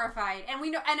horrified, and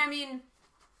we know. And I mean,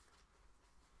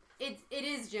 it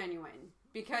is genuine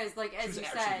because, like as you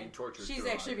said, she's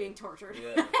actually being tortured.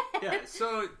 Yeah. Yeah.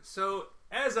 So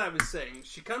as I was saying,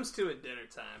 she comes to at dinner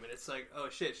time, and it's like, oh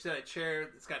shit, she's got a chair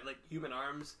that's got like human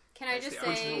arms. Can I just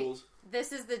say,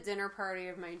 this is the dinner party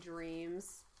of my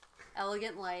dreams.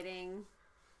 Elegant lighting,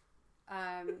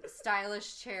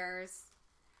 stylish chairs.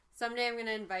 Someday I'm going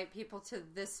to invite people to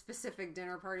this specific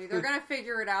dinner party. They're going to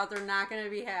figure it out. They're not going to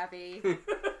be happy.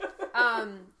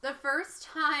 The first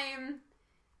time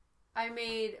I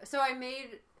made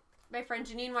my friend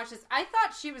Janine watch this. I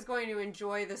thought she was going to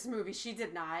enjoy this movie. She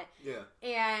did not. Yeah.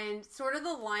 And sort of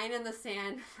the line in the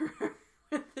sand for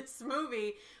this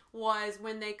movie was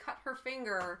when they cut her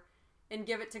finger and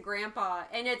give it to Grandpa,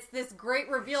 and it's this great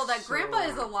reveal that Grandpa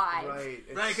is alive. Right,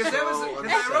 because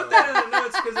I wrote that in the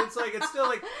notes because it's still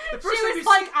like the first she time was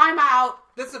like, "I'm out.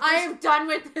 I am done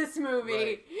with this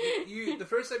movie." Right. The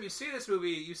first time you see this movie,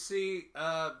 you see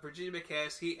Virginia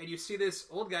McCaskey, and you see this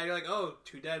old guy. And you're like, "Oh,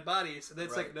 2 dead bodies," and then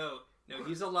it's like, no,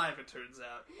 he's alive. It turns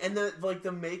out, and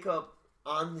the makeup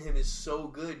on him is so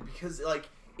good because like.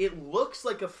 it looks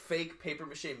like a fake paper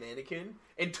mache mannequin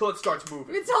until it starts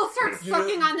moving. Until it starts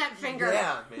sucking on that finger.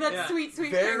 Yeah, man. That sweet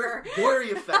finger. Very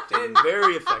effective.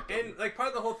 Very effective. And like part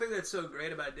of the whole thing that's so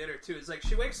great about Dinner too is like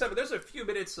she wakes up and there's a few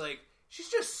minutes like she's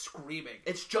just screaming.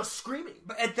 It's just screaming.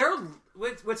 But and they're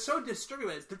what's so disturbing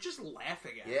is they're just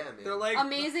laughing at yeah, her. Man. They're like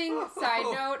amazing side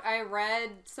note. I read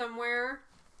somewhere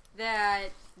that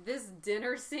this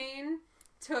dinner scene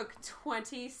took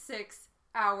 26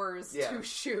 hours to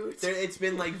shoot. It's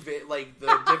been like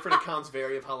the different accounts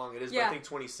vary of how long it is, but I think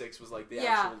 26 was like the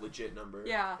actual legit number.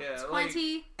 Yeah,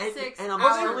 26 and I'm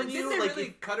hours. telling you, did they like,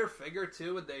 really cut her finger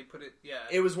too when they put it? Yeah,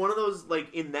 it was one of those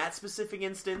like in that specific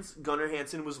instance, Gunnar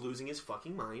Hansen was losing his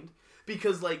fucking mind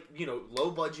because like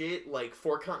low budget, like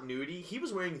for continuity, he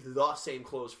was wearing the same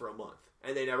clothes for a month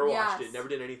and they never washed it, never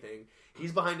did anything.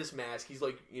 He's behind his mask. He's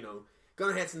like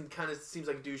Gunnar Hansen kind of seems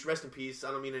like a douche. Rest in peace. I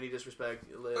don't mean any disrespect.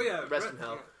 Oh yeah, rest in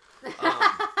hell.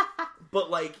 But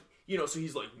like so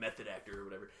he's like method actor or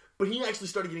whatever. But he actually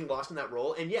started getting lost in that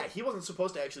role, and he wasn't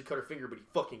supposed to actually cut her finger, but he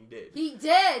fucking did. He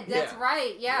did. That's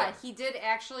right. Yeah, he did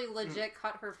actually legit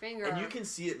cut her finger. And you can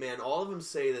see it, man. All of them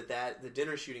say that the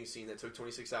dinner shooting scene that took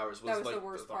 26 hours was like the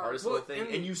worst the part. hardest little thing.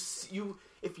 And you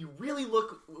if you really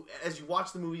look as you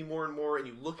watch the movie more and more, and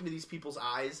you look into these people's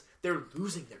eyes, they're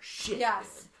losing their shit. Yes.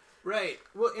 Man. Right.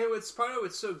 Well, and what's part of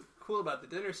what's so cool about the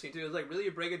dinner scene too is like really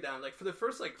you break it down. Like for the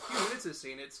first like few minutes of the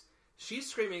scene, she's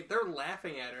screaming, they're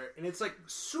laughing at her, and it's like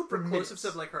super close up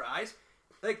stuff like her eyes.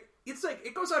 Like it's like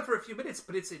it goes on for a few minutes,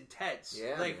 but it's intense.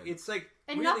 Yeah, like man. it's like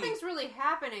and really, nothing's really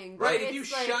happening. Right. If you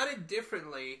shot it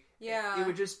differently, it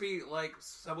would just be like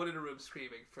someone in a room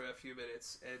screaming for a few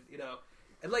minutes, and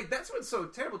and like that's what's so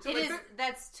terrible too.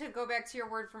 That's to go back to your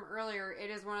word from earlier. It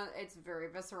is it's very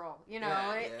visceral.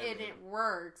 It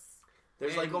works.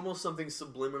 There's like almost something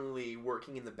subliminally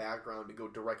working in the background to go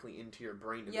directly into your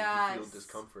brain to make you feel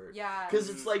discomfort. Yeah, because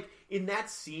it's like in that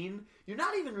scene, you're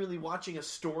not even really watching a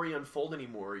story unfold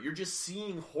anymore. You're just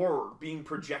seeing horror being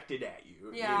projected at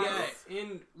you. Yeah,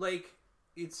 and like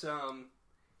it's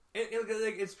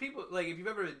like it's people like if you've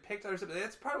ever been picked on or something,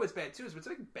 that's part of what's bad too. Is it's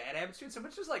like bad attitude.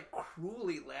 Someone's just like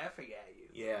cruelly laughing at you.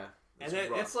 Yeah, and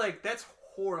it's like that's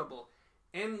horrible.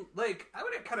 And like I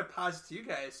would kind of posit to you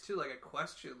guys too, like a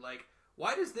question, like.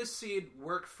 Why does this scene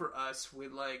work for us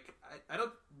with, like, I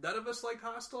don't, none of us like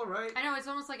Hostel, right? I know, it's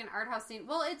almost like an art house scene.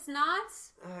 Well, it's not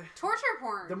torture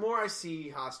porn. The more I see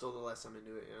Hostel, the less I'm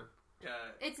into it, yeah.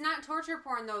 It's not torture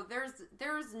porn, though.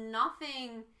 There's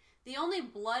nothing, the only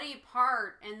bloody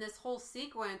part in this whole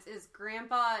sequence is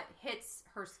Grandpa hits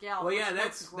her scalp. Well, yeah,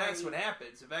 that's what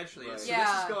happens eventually. Right. So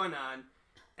this is going on,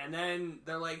 and then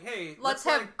they're like, hey, let's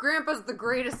have Grandpa's the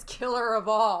greatest killer of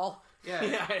all.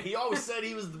 Yeah, he always said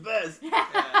he was the best. Yeah.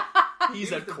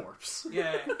 He's a corpse.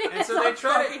 Yeah, and so they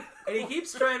try to, and he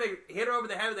keeps trying to hit her over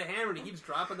the head with a hammer, and he keeps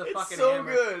dropping the fucking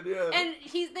hammer. It's so good, yeah. And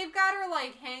they've got her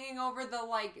like hanging over the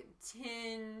like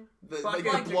tin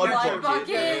bucket. Blood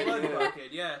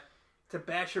bucket, yeah, to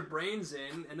bash her brains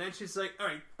in, and then she's like, "All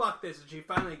right, fuck this," and she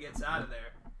finally gets out of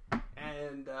there.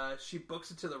 And she books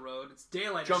it to the road. It's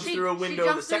daylight. Jumps through a window. She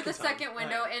jumps through the second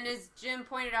window, and as Jim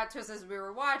pointed out to us as we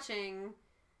were watching.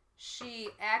 She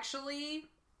actually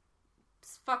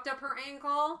fucked up her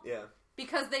ankle. Yeah.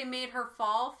 Because they made her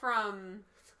fall from...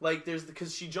 Like,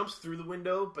 because she jumps through the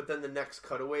window, but then the next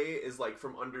cutaway is, like,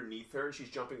 from underneath her, and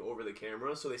she's jumping over the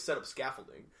camera, so they set up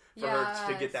scaffolding for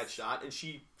her to get that shot, and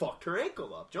she fucked her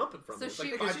ankle up jumping from it. So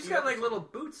she's got, like, little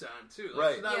boots on, too. Like,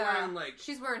 right. She's not wearing, like...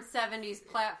 She's wearing 70s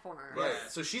platform. Right. Yeah.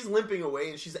 So she's limping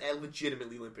away, and she's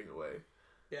legitimately limping away.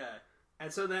 Yeah.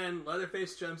 And so then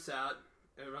Leatherface jumps out,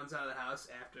 and runs out of the house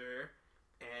after her,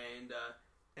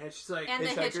 and she's like... And the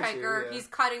hitchhiker, he's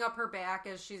cutting up her back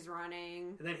as she's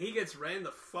running. And then he gets ran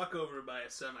the fuck over by a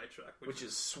semi-truck, which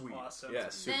is sweet. Awesome. Yeah,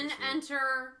 super then sweet.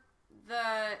 Enter the...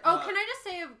 can I just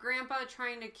say of Grandpa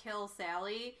trying to kill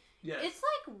Sally? Yes. It's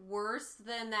like worse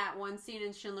than that one scene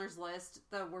in Schindler's List,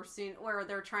 the worst scene where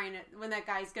they're trying to... When that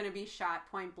guy's going to be shot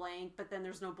point blank, but then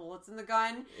there's no bullets in the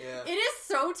gun. Yeah. It is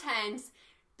so tense.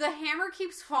 The hammer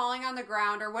keeps falling on the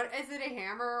ground, or what is it? A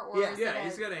hammer? Or yeah,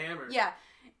 is he's got a hammer. Yeah,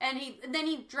 and then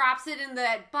he drops it in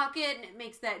that bucket, and it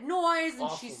makes that noise, and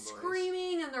Awful she's noise.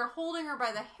 Screaming, and they're holding her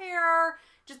by the hair.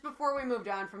 Just before we moved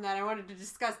on from that, I wanted to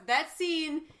discuss that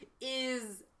scene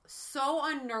is so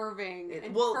unnerving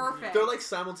and perfect. They're like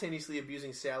simultaneously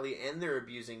abusing Sally and they're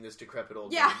abusing this decrepit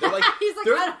old man. Yeah, They're like,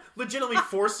 they're legitimately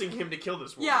forcing him to kill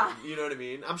this woman. Yeah. You know what I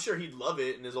mean? I'm sure he'd love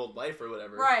it in his old life or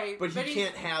whatever. Right. But he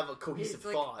can't have a cohesive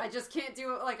thought. I just can't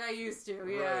do it like I used to.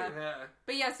 Yeah. Right. Yeah.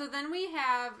 But yeah, so then we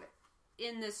have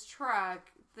in this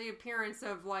truck the appearance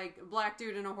of like a black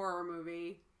dude in a horror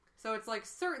movie. So it's like,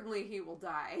 certainly he will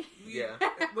die. Yeah.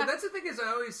 But that's the thing is, I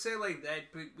always say like that,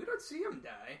 but we don't see him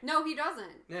die. No, he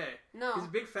doesn't. Yeah. No. He's a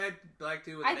big fat black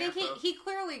dude with I an think afro. he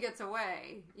clearly gets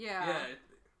away. Yeah.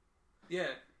 Yeah.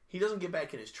 He doesn't get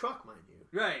back in his truck, mind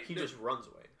you. Right. He just runs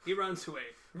away. He runs away.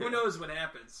 Who knows what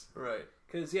happens? Right.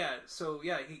 Because,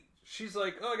 she's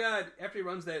like, oh god, after he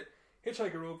runs that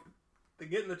hitchhiker rope, they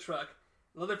get in the truck.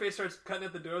 Leatherface starts cutting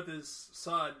at the door with his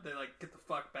saw. They, like, get the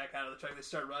fuck back out of the truck. They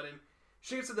start running.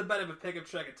 She gets to the bed of a pickup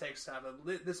truck and takes off.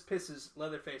 This pisses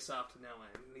Leatherface off to no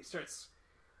end. And he starts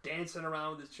dancing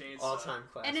around with his chainsaw. All-time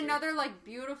classic. And another, like,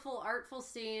 beautiful, artful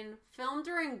scene filmed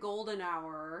during golden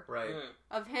hour Right.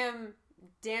 of him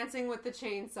dancing with the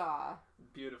chainsaw.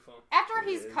 Beautiful. After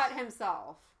he's cut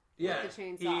himself. Yeah. With the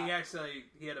chainsaw.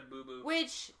 He had a boo-boo.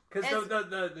 Which... Because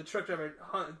the truck driver,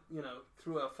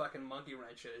 threw a fucking monkey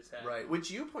wrench at his head. Right, which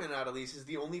you pointed out, Elyse, is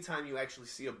the only time you actually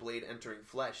see a blade entering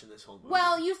flesh in this whole movie.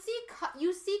 Well, you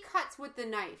see cuts with the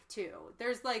knife too.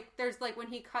 There's like when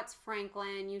he cuts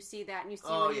Franklin, you see that, and you see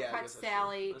when he cuts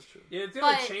Sally. That's true. Yeah, it's the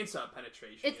only chainsaw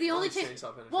penetration. It's the only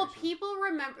chainsaw penetration. Well, people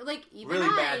remember, like, even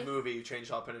really bad movie,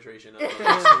 chainsaw penetration.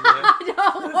 I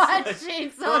don't watch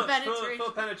chainsaw penetration.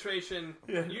 Full penetration,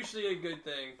 usually a good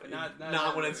thing, but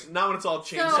not when it's all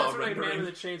chainsaw rendering.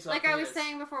 The chainsaw like I was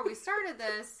saying before we started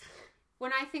this,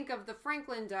 when I think of the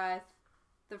Franklin death,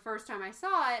 the first time I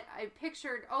saw it, I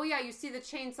pictured, you see the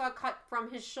chainsaw cut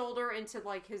from his shoulder into,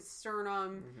 like, his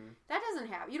sternum. Mm-hmm. That doesn't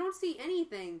happen. You don't see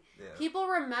anything. Yeah. People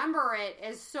remember it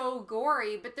as so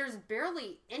gory, but there's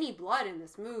barely any blood in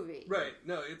this movie. Right.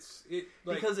 No,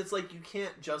 because it's like you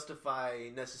can't justify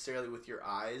necessarily with your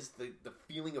eyes the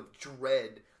feeling of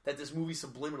dread that this movie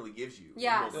subliminally gives you.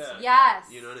 Yes. Yes. Yes.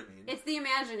 You know what I mean? It's the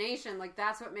imagination. Like,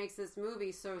 that's what makes this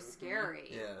movie so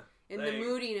scary. Yeah. And the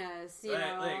moodiness, you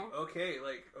know? Okay,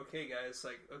 guys,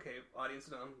 audience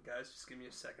at home, guys, just give me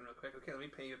a second real quick. Okay, let me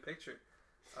paint you a picture.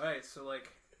 Alright, so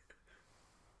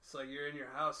you're in your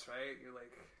house, right?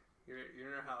 You're in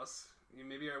your house.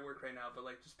 Maybe you're at work right now, but,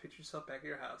 like, just picture yourself back at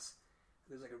your house.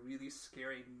 There's, like, a really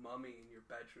scary mummy in your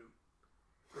bedroom.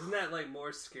 Isn't that, like,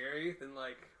 more scary than,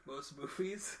 like, most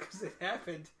movies? Because it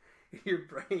happened in your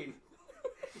brain,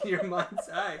 in your mind's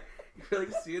eye. You're,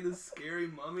 like, seeing this scary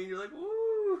mummy, and you're like,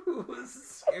 woo, this is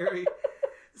scary.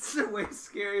 This is way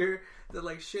scarier than,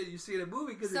 like, shit you see in a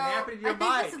movie because it happened in your mind.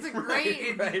 I think this is a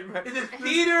great... Right. In the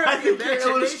theater I of the think you're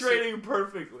illustrating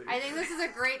perfectly. I think this is a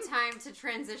great time to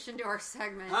transition to our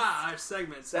segments. Our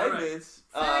segments. Segments.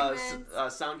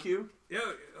 Segments. Sound cue. Yeah,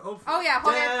 hopefully. Oh, yeah.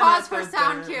 Hold on. Pause for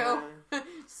sound cue.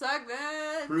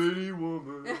 Segments. Pretty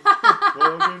woman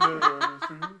walking down the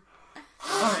street.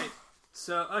 Alright.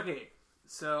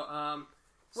 So,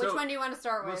 which one do you want to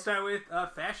start with? We'll start with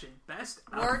fashion. Best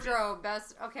wardrobe.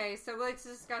 Best. Okay, so let's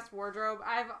discuss wardrobe.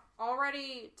 I've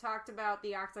already talked about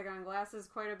the octagon glasses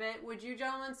quite a bit. Would you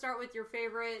gentlemen start with your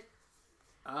favorite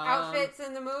outfits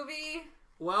in the movie?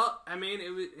 Well, I mean, it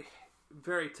was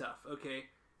very tough. Okay.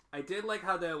 I did like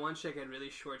how that one chick had really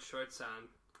short shorts on.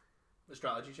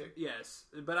 Astrology chick? Yes.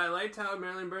 But I liked how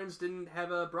Marilyn Burns didn't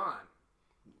have a bra on.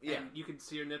 Yeah. And you could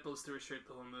see her nipples through her shirt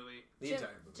the whole movie. The entire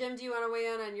movie. Jim, do you want to weigh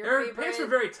in on your her favorite? pants were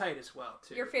very tight as well,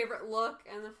 too. Your favorite look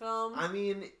in the film? I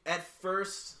mean, at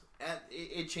first,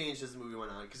 it changed as the movie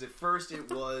went on. Because at first it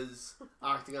was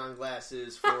octagon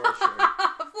glasses, floral shirt.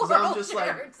 Because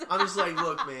I'm just like,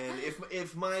 look, man,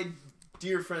 if my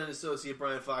dear friend and associate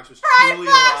Brian Fox was truly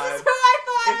alive, is who I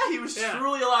thought. if he was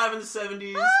truly alive in the 70s,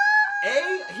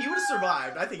 he would have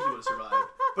survived. I think he would have survived.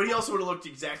 But he also would have looked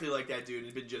exactly like that dude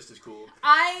and been just as cool.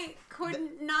 I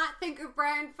could not think of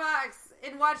Brian Fox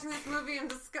in watching this movie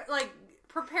and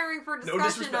preparing for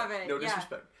discussion of it. No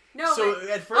disrespect. No, so but,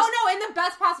 at first, in the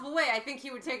best possible way. I think he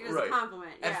would take it as a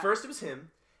compliment. Yeah. At first it was him.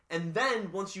 And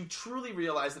then, once you truly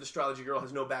realize that Astrology Girl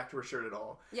has no back to her shirt at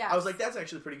all, I was like, that's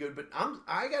actually pretty good. But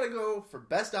I gotta go for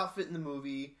best outfit in the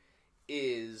movie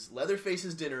is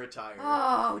Leatherface's dinner attire.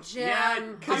 Oh, Jim. Yeah,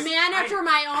 a man after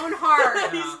my own heart.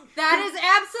 That is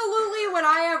absolutely what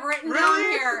I have written down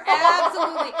here.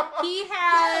 Absolutely. He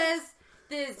has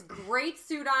this great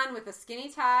suit on with a skinny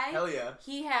tie. Hell yeah.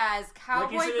 He has cowboy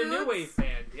boots. Like he's in a New Wave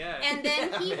band, yeah. And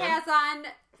then he has on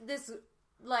this,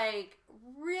 like,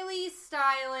 really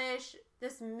stylish,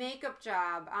 this makeup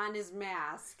job on his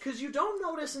mask. Because you don't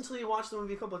notice until you watch the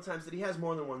movie a couple of times that he has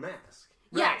more than one mask.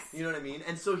 Yes. You know what I mean?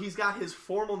 And so he's got his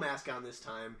formal mask on this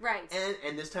time. Right.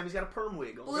 And this time he's got a perm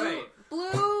wig on.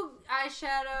 Blue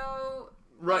eyeshadow.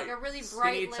 Right. Like a really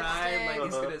bright lipstick. Time, like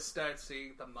he's going to start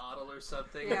seeing the model or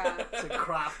something. Yeah. It's a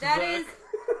cropped That book. is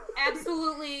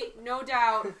absolutely, no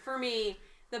doubt, for me,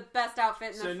 the best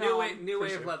outfit in the film. New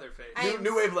wave Leatherface.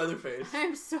 New wave Leatherface.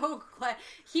 I'm so glad.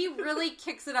 He really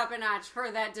kicks it up a notch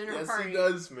for that dinner party. Yes, he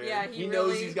does, man. Yeah, he really,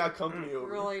 knows he's got company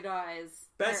over. Really does.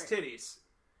 Best titties.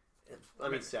 I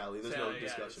mean, Sally. There's no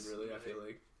discussion, really, I feel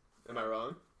like. Am I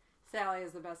wrong? Sally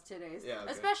is the best titties. Yeah,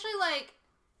 okay. Especially, like,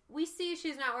 we see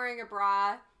she's not wearing a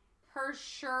bra. Her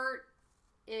shirt,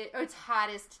 it's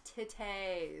hottest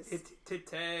titties.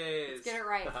 Titties. Let's get it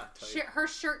right. Her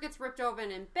shirt gets ripped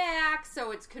open and back,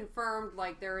 so it's confirmed,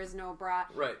 like, there is no bra.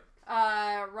 Right.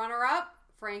 Runner-up,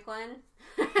 Franklin.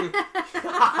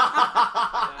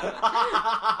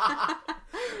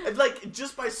 Like,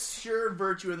 just by sheer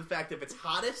virtue of the fact that if it's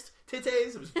hottest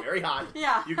titties, it was very hot.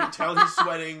 Yeah. You can tell he's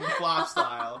sweating flop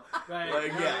style. Right.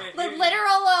 Like, yeah. Like,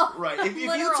 literal. Right.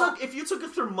 If you took a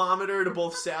thermometer to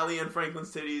both Sally and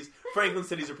Franklin's titties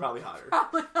are probably hotter.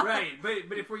 Right.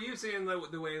 But if we're using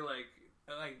the way, like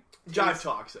Jive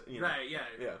talks, you know. Right, yeah.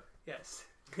 Yeah. Yes.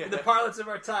 In the parlance of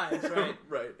our times, right?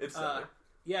 Right. It's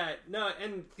yeah, no,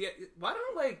 and why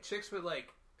don't, like, chicks with,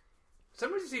 like,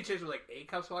 sometimes you see chicks with, like, A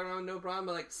cups walking around with no bra,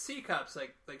 but, like, C cups,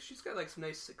 like she's got, like, some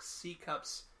nice, like, C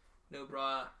cups, no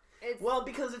bra. Well,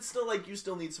 because it's still, like, you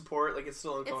still need support, like, it's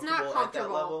still uncomfortable at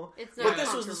that level. It's not but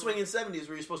this was the swinging 70s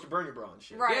where you're supposed to burn your bra and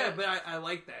shit. Right. Yeah, but I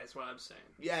like that, is what I'm saying.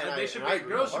 Yeah, like,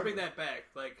 girls should bring that back.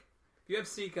 Like, if you have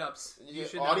C cups, you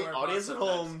should not wear audience at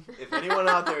home, if anyone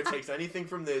out there takes anything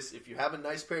from this, if you have a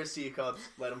nice pair of C cups,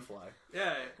 let them fly.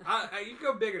 Yeah, you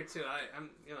go bigger too. I'm,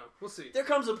 we'll see. There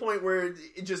comes a point where,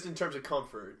 just in terms of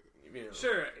comfort, you know.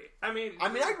 Sure. I mean,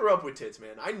 I grew up with tits,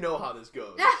 man. I know how this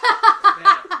goes.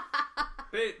 Yeah.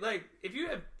 But, like, if you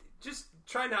have, just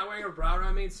try not wearing a bra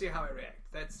around me and see how I react.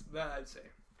 That's what I'd say.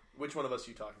 Which one of us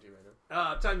are you talking to right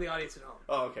now? I'm talking to the audience at home.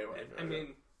 Oh, okay. Well, I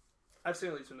mean, I've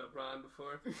seen Elyse with no bra on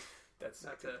before. That's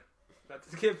not to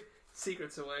give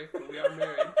secrets away, but we are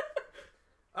married.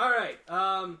 All right.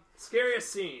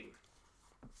 Scariest scene.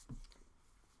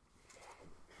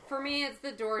 For me, it's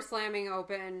the door slamming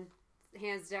open,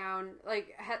 hands down.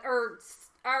 Like, or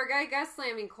I guess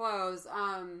slamming closed.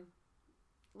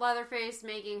 Leatherface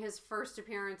making his first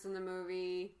appearance in the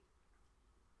movie.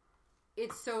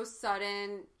 It's so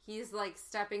sudden. He's, like,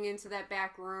 stepping into that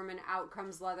back room, and out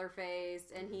comes Leatherface,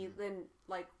 and he then,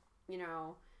 like,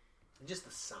 just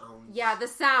the sounds. Yeah, the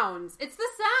sounds. It's the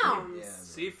sounds. Yeah,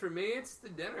 see, for me, it's the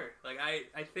dinner. Like,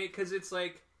 I think, because it's,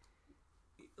 like,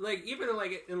 even,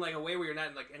 in a way where you're not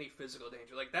in, like, any physical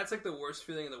danger. Like, that's, like, the worst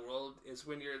feeling in the world, is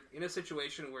when you're in a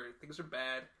situation where things are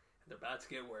bad, and they're about to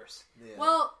get worse. Yeah.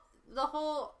 Well,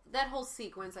 that whole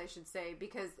sequence, I should say,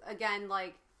 because, again,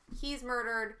 like, he's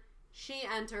murdered, she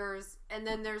enters, and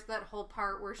then there's that whole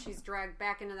part where she's dragged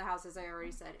back into the house, as I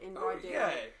already said, in broad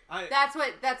daylight. Yeah, that's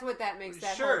what that makes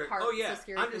that whole part so scary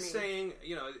for me. I'm just saying,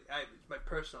 my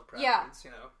personal preference,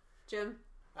 Jim?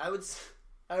 I would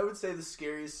say the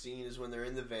scariest scene is when they're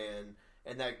in the van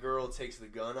and that girl takes the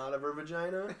gun out of her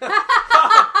vagina and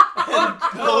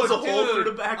blows a hole through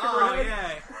the back of her head.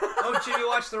 Yeah. Oh, Jimmy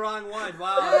watched the wrong one.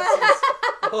 Wow.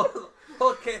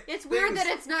 Okay. It's weird that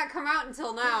it's not come out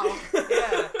until now.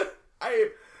 Yeah.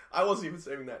 I wasn't even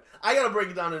saying that. I gotta break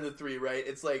it down into 3, right?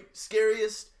 It's like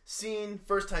scariest scene,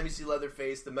 first time you see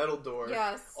Leatherface, the metal door.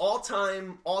 Yes. All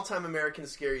time American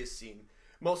scariest scene.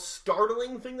 Most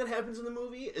startling thing that happens in the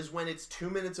movie is when it's 2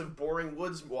 minutes of boring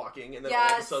woods walking and then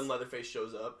all of a sudden Leatherface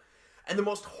shows up. And the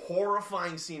most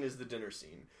horrifying scene is the dinner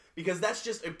scene. Because that's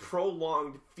just a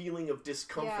prolonged feeling of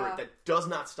discomfort that does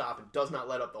not stop and does not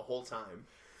let up the whole time.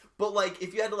 But, like,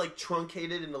 if you had to, like,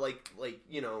 truncate it into, like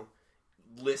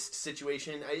list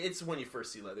situation, it's when you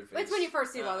first see Leatherface. It's when you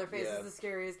first see Leatherface. It's the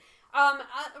scariest.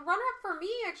 Runner-up for me,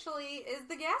 actually, is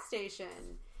the gas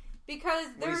station. Because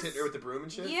when he's hitting her with the broom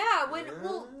and shit? Yeah,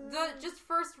 just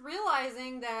first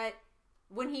realizing that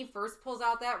when he first pulls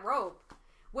out that rope.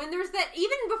 When there's that,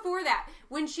 even before that,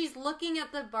 when she's looking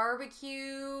at the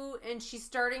barbecue and she's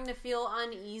starting to feel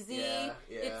uneasy,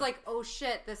 it's like, oh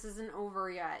shit, this isn't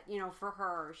over yet, for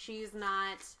her. She's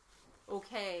not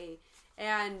okay.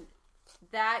 And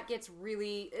that gets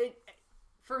really,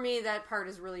 for me, that part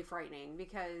is really frightening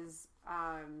because,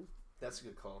 that's a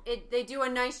good call. They do a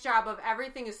nice job of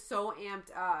everything is so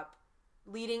amped up,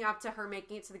 leading up to her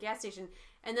making it to the gas station,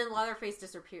 and then Leatherface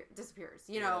disappears,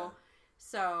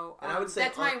 So, and I would say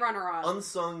that's my runner-up.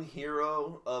 Unsung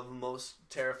hero of most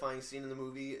terrifying scene in the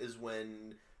movie is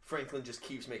when Franklin just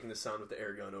keeps making the sound with the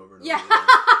air gun over and over again.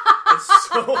 It's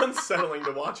so unsettling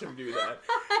to watch him do that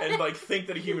and, like, think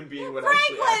that a human being would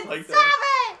actually act like that.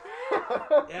 Stop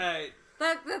it! Yeah.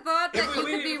 The thought that he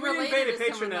could be related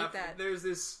to someone like that. There's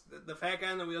the fat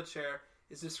guy in the wheelchair,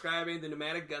 is describing the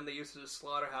pneumatic gun they used as a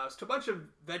slaughterhouse to a bunch of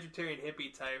vegetarian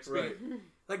hippie types. Right.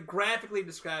 Like, graphically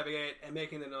describing it and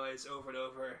making the noise over and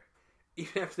over,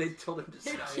 even after they told him to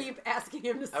They stop. keep asking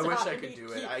him to stop. I wish I could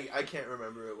do it. I can't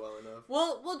remember it well enough.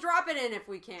 We'll drop it in if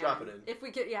we can. Drop it in. If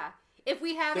we could, yeah. If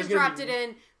we haven't There's gonna dropped be- it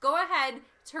in, go ahead,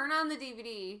 turn on the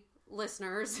DVD,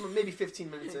 listeners. Maybe 15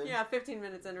 minutes in. Yeah, 15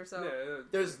 minutes in or so. Yeah,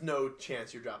 There's no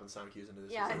chance you're dropping sound cues into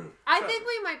this. Yeah, is there? I think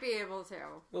we might be able to.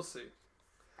 we'll see.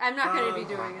 I'm not going to be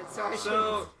doing it, so I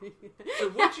So, shouldn't. so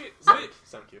would you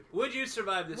Sound cue. would you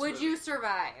survive this Would movie? you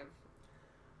survive?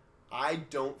 I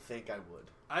don't think I would.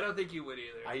 I don't think you would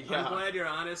either. Yeah. I'm glad you're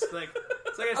honest. Like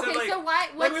I said, Okay, like, so why?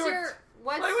 What's we were- your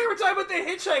what's like we were talking about the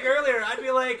hitchhike earlier. I'd be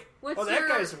like, what's oh, that your-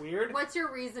 guy's weird. what's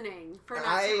your reasoning for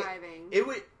not surviving?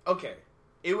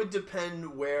 It would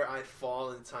depend where I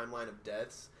fall in the timeline of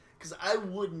deaths. Because I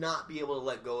would not be able to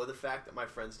let go of the fact that my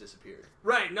friends disappeared.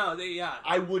 Right, no, yeah.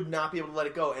 I would not be able to let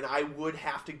it go, and I would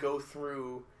have to go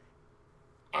through...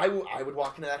 I would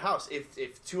walk into that house.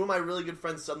 If two of my really good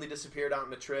friends suddenly disappeared out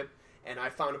on a trip, and I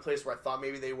found a place where I thought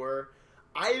maybe they were,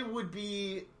 I would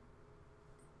be...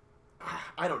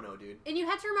 I don't know, dude. And you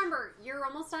have to remember, you're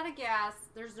almost out of gas.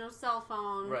 There's no cell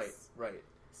phones. Right.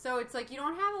 So it's like you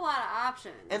don't have a lot of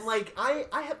options. And, like,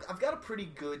 I've got a pretty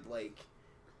good, like...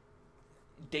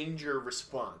 danger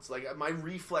response. Like, my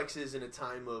reflexes in a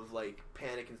time of, like,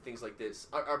 panic and things like this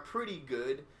are pretty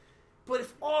good. But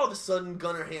if all of a sudden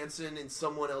Gunnar Hansen in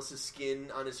someone else's skin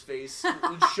on his face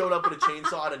showed up with a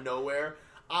chainsaw out of nowhere,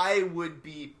 I would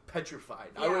be petrified.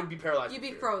 Yeah. I would be paralyzed. You'd with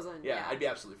be fear. frozen. Yeah, I'd be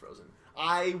absolutely frozen.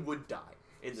 I would die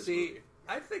in this See, movie.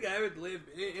 I think I would live...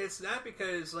 It's not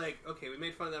because, like, okay, we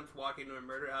made fun of them for walking into a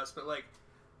murder house, but, like,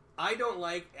 I don't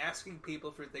like asking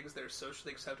people for things that are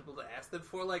socially acceptable to ask them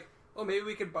for. Like, oh, maybe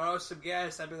we could borrow some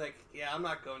gas. I'd be like, yeah, I'm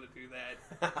not going to do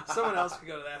that. Someone else could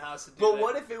go to that house and do But that.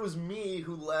 what if it was me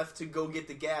who left to go get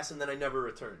the gas and then I never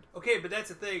returned? Okay, but that's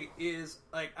the thing, is,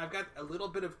 like, I've got a little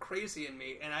bit of crazy in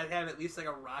me, and I'd have at least, like,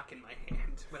 a rock in my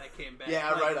hand when I came back.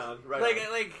 Yeah, like, right on.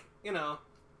 Like, you know,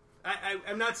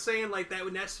 I'm not saying, like, that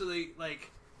would necessarily, like...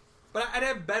 But I'd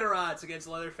have better odds against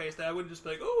Leatherface that I wouldn't just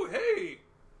be like, oh, hey,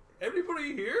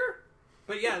 everybody here?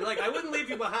 But, yeah, like, I wouldn't leave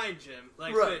you behind, Jim.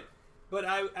 Like, Right. But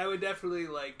I would definitely,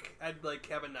 like, I'd, like,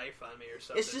 have a knife on me or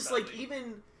something. It's just probably.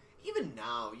 like even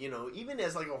now, you know, even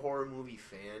as like a horror movie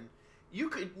fan, you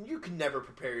could never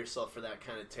prepare yourself for that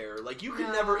kind of terror. Like you could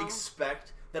No. never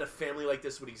expect that a family like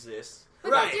this would exist.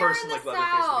 But Right. if you're Person in the like Leatherface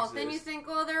would South, and you exist. think,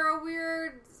 well, they're a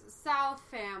weird South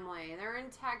family. They're in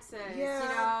Texas. You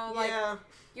know, like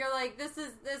you're like, this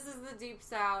is the deep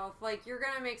South. Like you're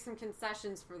gonna make some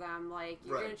concessions for them. Like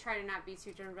you're Right. gonna try to not be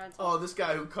too judgmental. Oh, this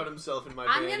guy who cut himself in my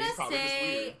I'm van, gonna he's probably just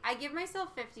say weird. I give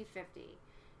myself 50-50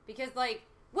 because, like,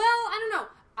 well, I don't know.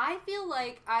 I feel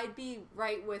like I'd be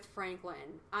right with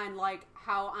Franklin on like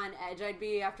how on edge I'd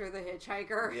be after the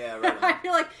hitchhiker. Yeah, right on. I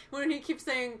feel like when he keeps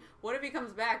saying, "What if he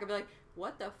comes back?" I'd be like,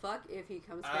 "What the fuck if he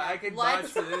comes back?" I could vouch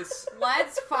for this.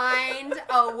 Let's find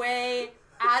a way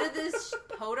out of this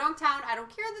podunk town. I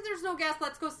don't care that there's no gas.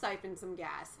 Let's go siphon some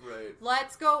gas. Right.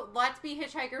 Let's go. Let's be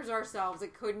hitchhikers ourselves.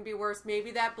 It couldn't be worse.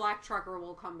 Maybe that black trucker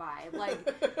will come by. Like,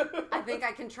 I think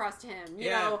I can trust him. You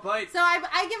know. But So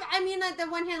I mean, on the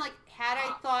one hand, like,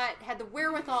 had the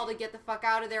wherewithal to get the fuck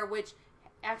out of there, which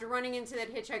after running into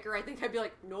that hitchhiker, I think I'd be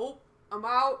like, nope, I'm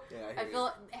out. Yeah, I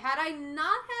feel had I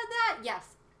not had that,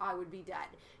 yes, I would be dead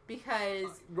because.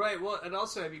 right, well, and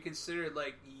also have you considered,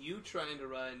 like, you trying to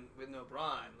run with no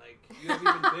brawn? Like, you have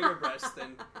even bigger breasts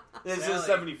than This Sally. is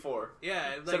 74.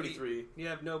 Yeah, like 73. You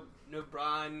have no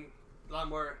brawn, a lot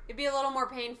more. It'd be a little more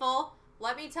painful.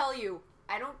 Let me tell you,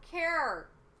 I don't care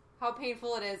how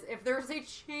painful it is. If there's a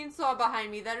chainsaw behind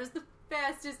me, that is the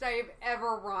fastest I have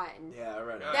ever run. Yeah,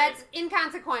 right. Right. That's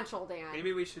inconsequential, Dan.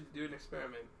 Maybe we should do an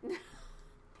experiment.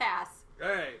 Pass. All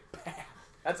right,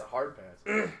 That's a hard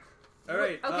pass. all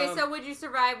right. Okay, so would you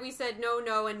survive? We said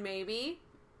no, and maybe.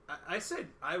 I said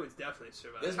I would definitely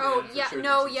survive. This- Oh, for yeah, sure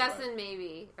no, that you yes, survive. and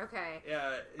maybe. Okay.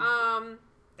 Yeah.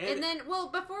 And then, well,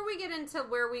 before we get into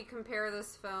where we compare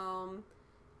this film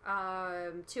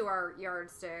to our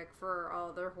yardstick for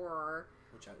all the horror,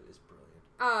 Which is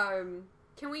brilliant.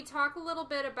 can we talk a little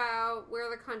bit about where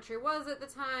the country was at the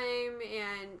time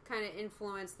and kind of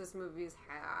influence this movie's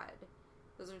had?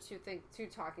 Those are two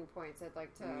talking points I'd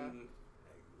like to.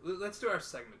 Let's do our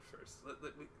segment first.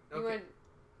 Okay.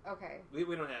 Okay. We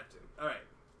don't have to. All right.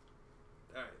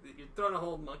 You're throwing a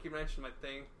whole monkey wrench in my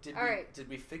thing. Did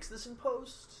we fix this in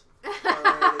post?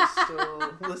 Are they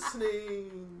still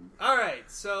listening? All right.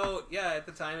 So yeah, at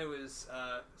the time it was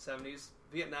 70s.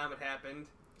 Vietnam had happened.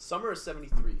 Summer of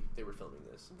 73, they were filming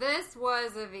this. This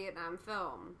was a Vietnam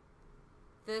film.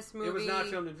 this movie... It was not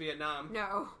filmed in Vietnam.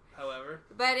 No. However.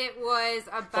 But it was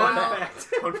about...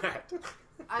 Fun fact.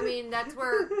 I mean, that's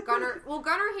where Gunnar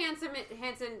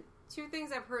Hansen, two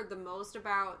things I've heard the most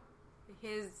about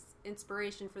his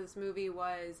inspiration for this movie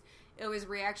was it was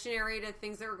reactionary to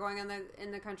things that were going on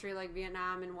in the country like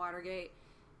Vietnam and Watergate,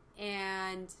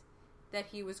 and that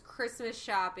he was Christmas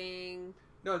shopping.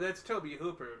 No, that's Toby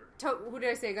Hooper. Who did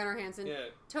I say? Gunnar Hansen? Yeah.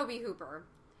 Toby Hooper.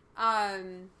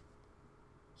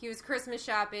 He was Christmas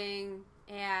shopping,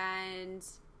 and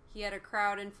he had a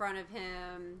crowd in front of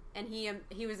him, and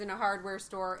he was in a hardware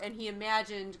store, and he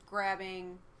imagined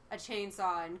grabbing a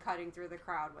chainsaw and cutting through the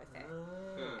crowd with it.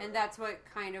 And that's what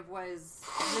kind of was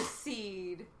the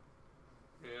seed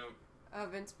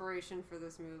of inspiration for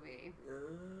this movie.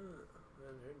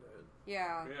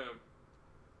 Yeah.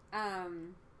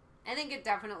 I think it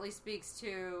definitely speaks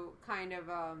to kind of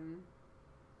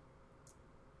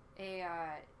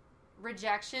a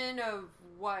rejection of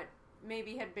what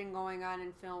maybe had been going on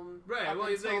in film up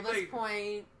until this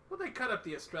point. Well, they cut up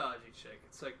the astrology chick.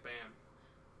 It's like, bam.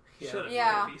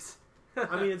 Yeah.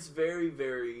 I mean, it's very,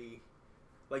 very,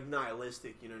 like,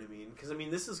 nihilistic, you know what I mean? Because, I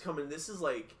mean, this is,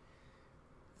 like,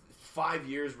 5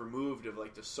 years removed of,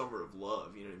 like, the Summer of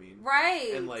Love, you know what I mean?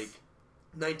 Right. And, like,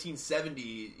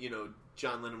 1970, you know,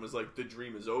 John Lennon was like, the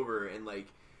dream is over, and, like,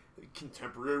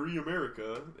 contemporary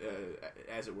America,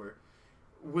 as it were,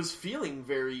 was feeling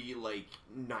very, like,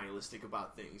 nihilistic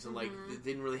about things, and, like, they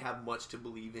didn't really have much to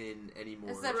believe in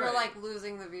anymore. Except for, like,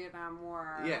 losing the Vietnam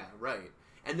War. Yeah, right.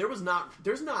 And there's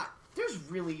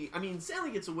really, I mean,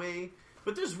 Sally gets away,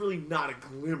 but there's really not a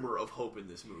glimmer of hope in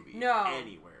this movie. No.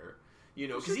 Anywhere. You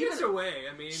know, she gets away,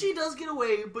 I mean... She does get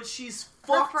away, but she's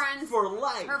fucked for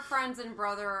life. Her friends and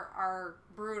brother are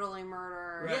brutally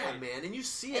murdered. Right. Yeah, man, and you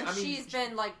see it. And I mean, she's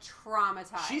been, like,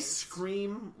 traumatized. She's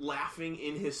scream laughing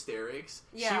in hysterics.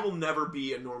 Yeah. She will never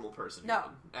be a normal person again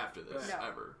after this,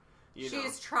 ever. She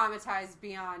is traumatized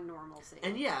beyond normalcy.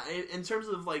 And yeah, in terms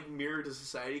of, like, mirror to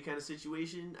society kind of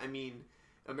situation, I mean...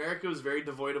 America was very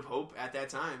devoid of hope at that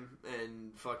time,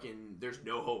 and fucking, there's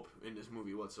no hope in this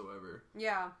movie whatsoever.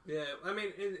 Yeah. Yeah, I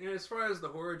mean, as far as the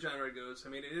horror genre goes, I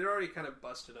mean, it already kind of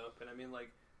busted up, and I mean,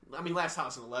 like... Last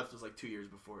House on the Left was like 2 years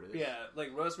before this. Yeah,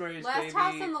 like Rosemary's Last Baby...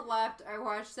 House on the Left, I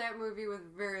watched that movie with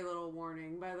very little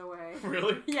warning, by the way.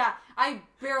 Really? Yeah, I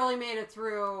barely made it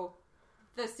through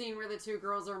the scene where the two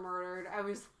girls are murdered. I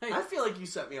was like... I feel like you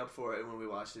set me up for it when we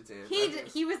watched it, Dan.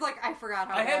 He was like, I forgot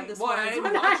how bad this was.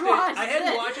 I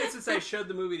hadn't watched it since I showed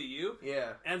the movie to you. Yeah.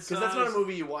 And so because that's not a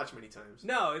movie you watch many times.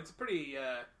 No, it's pretty...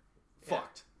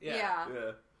 fucked. Yeah.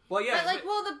 Well, yeah. But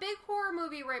the big horror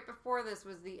movie right before this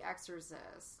was The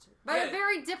Exorcist. But a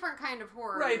very different kind of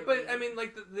horror Right, movie. but, I mean,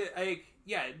 like,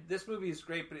 this movie is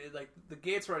great, but, like, the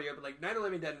gates are already open. Like, Night of the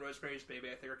Living Dead and Rosemary's Baby,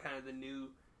 I think, are kind of the new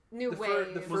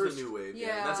wave. The first new wave.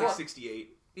 Yeah. That's like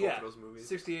 68. Both of those movies.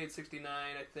 68, 69,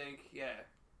 I think. Yeah.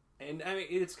 And I mean,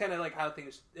 it's kind of like how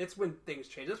it's when things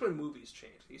change. That's when movies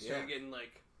change. You start getting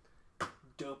like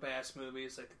dope ass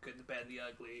movies like The Good, the Bad, and the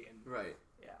Ugly, and right.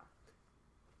 Yeah.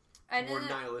 And more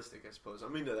nihilistic, I suppose.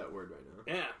 I'm into that word right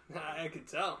now. Yeah, I can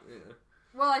tell. Yeah.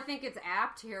 Well, I think it's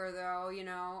apt here, though. You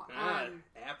know,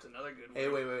 apt, another good word. Hey,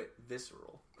 wait,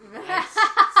 visceral. Nice.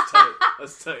 That's tight.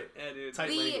 That's tight. Yeah, dude. Tight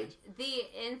language.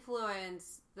 The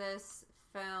influence this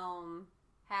film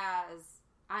has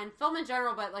on film in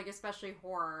general, but like especially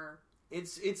horror.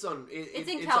 It's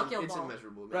incalculable. It's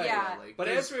immeasurable. Right. Yeah. But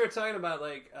as we were talking about,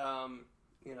 like,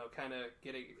 you know, kind of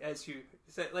getting, as you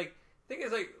said, like, the thing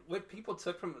is, like, what people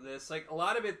took from this, like, a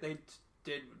lot of it they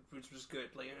did, which was good.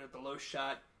 Like, you know, the low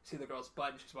shot, see the girl's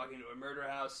butt, and she's walking into a murder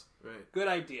house. Right. Good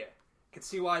idea. Could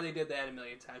see why they did that a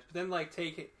million times. But then, like,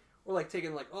 taking,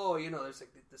 like, oh, you know, there's,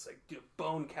 like, this, like,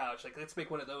 bone couch. Like, let's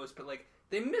make one of those. But, like,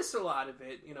 they miss a lot of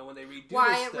it, you know, when they redo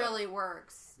why this it stuff. really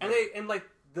works. And like,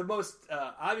 the most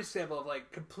obvious example of,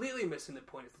 like, completely missing the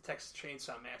point is the Texas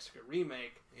Chainsaw Massacre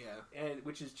remake. Yeah. And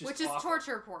which is awful.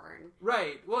 torture porn.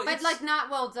 Right. Well, but, like, not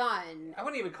well done. I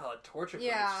wouldn't even call it torture porn.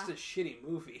 It's just a shitty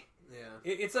movie. Yeah.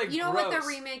 It's like, you know gross. what the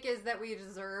remake is that we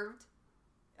deserved?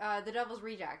 The Devil's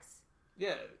Rejects.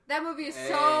 Yeah. That movie is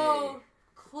so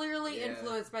clearly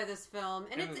influenced by this film,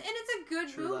 and it's a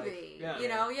good movie. Yeah, you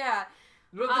know,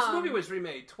 Well, this movie was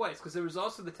remade twice because there was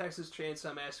also the Texas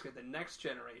Chainsaw Massacre: The Next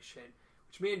Generation,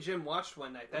 which me and Jim watched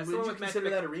one night. Would you consider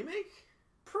that a remake?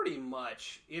 Pretty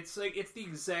much. It's like it's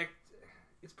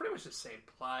pretty much the same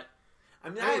plot. I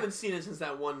mean, I haven't seen it since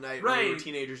that one night when we were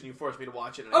teenagers and you forced me to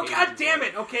watch it. And oh, god damn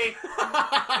it! Okay,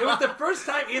 it was the first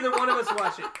time either one of us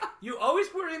watched it. You always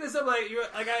bring this up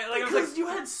because you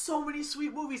had so many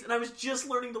sweet movies, and I was just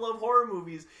learning to love horror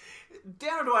movies.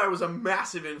 Dan O'Dwyer was a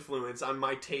massive influence on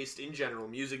my taste in general,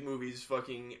 music, movies,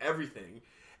 fucking everything.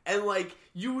 And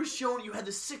you had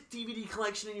this sick DVD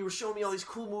collection, and you were showing me all these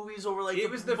cool movies over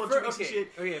it was the bunch of weeks and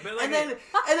shit. Okay, but and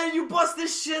then you bust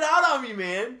this shit out on me,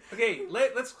 man. Okay,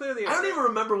 let's clear the air. I don't even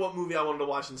remember what movie I wanted to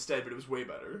watch instead, but it was way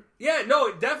better. Yeah,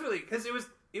 no, definitely, because it was.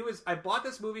 I bought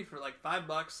this movie for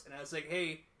 $5, and I was like,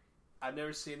 hey, I've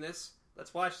never seen this.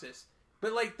 Let's watch this.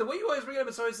 But the way you always bring it up,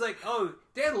 it's always oh,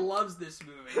 Dan loves this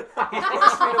movie. He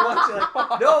forced me to watch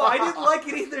it. No, I didn't like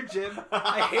it either, Jim.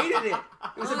 I hated it.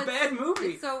 It was a bad movie.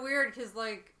 It's so weird because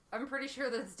I'm pretty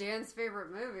sure that's Dan's favorite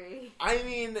movie. I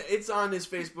mean, it's on his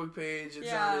Facebook page.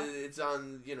 It's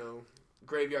on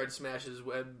Graveyard Smash's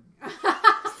web,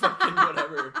 fucking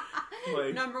whatever.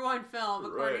 Number one film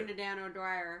according to Dan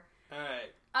O'Dwyer. All right.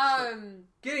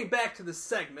 Getting back to the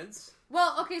segments.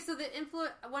 Well, okay, so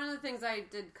one of the things I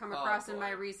did come across in my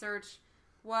research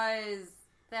was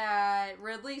that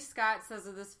Ridley Scott says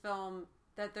of this film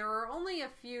that there are only a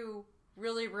few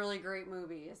really, really great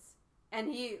movies. And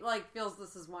he, feels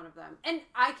this is one of them. And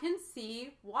I can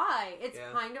see why. It's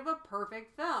kind of a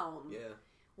perfect film. Yeah.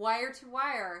 Wire to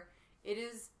wire. It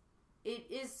is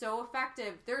so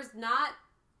effective. There's not,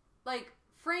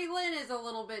 Franklin is a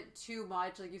little bit too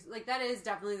much. That is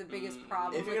definitely the biggest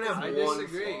problem. If you're gonna have one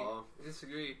flaw, I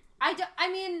disagree.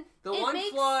 I mean, the one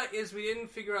flaw is we didn't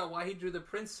figure out why he drew the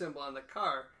Prince symbol on the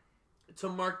car to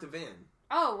mark the van.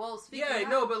 Oh well, speaking. Yeah,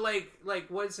 no, but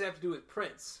what does it have to do with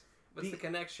Prince? What's the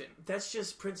connection? That's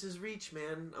just Prince's reach,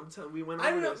 man. I'm telling. We went.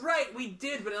 I don't know. Right, we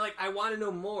did, but I want to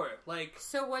know more.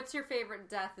 So, what's your favorite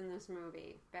death in this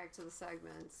movie? Back to the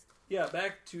segments. Yeah,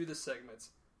 back to the segments.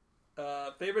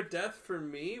 Favorite death for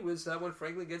me was when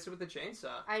Franklin gets it with the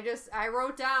chainsaw. I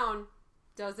wrote down,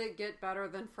 does it get better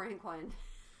than Franklin?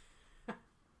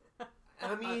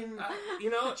 I mean,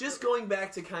 just going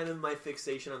back to kind of my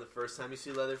fixation on the first time you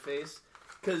see Leatherface,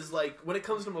 because when it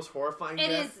comes to most horrifying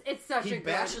death, it's such he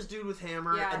bashes dude with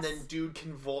hammer, and then dude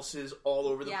convulses all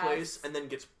over the place, and then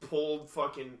gets pulled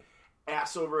fucking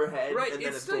ass over head, right, and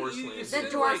then a door slams. The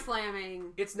door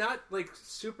slamming. It's not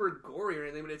super gory or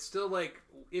anything, but it's still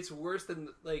it's worse than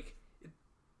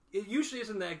it usually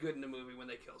isn't that good in a movie when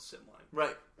they kill someone.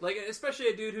 Right. Especially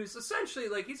a dude who's essentially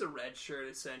he's a red shirt.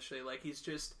 Essentially, he's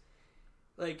just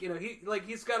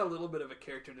he's got a little bit of a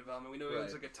character development. We know he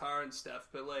owns a guitar and stuff,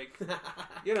 but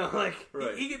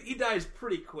he dies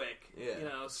pretty quick.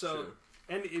 Yeah. So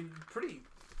and pretty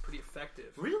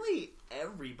effective. Really,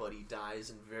 everybody dies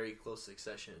in very close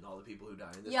succession. All the people who die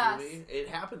in this movie, it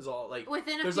happens all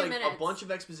within a there's few minutes. A bunch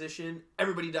of exposition.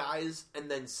 Everybody dies,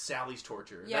 and then Sally's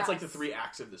torture. Yes. That's the 3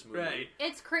 acts of this movie. Right.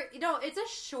 It's it's a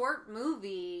short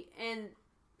movie, and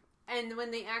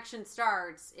when the action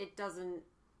starts, it doesn't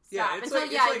stop.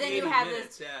 Yeah, then you have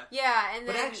minutes, this. Yeah, and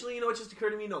then. But actually, what just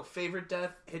occurred to me? No, favorite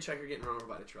death: hitchhiker getting run over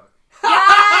by the truck.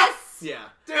 Yes. Yeah.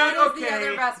 Dude, that is the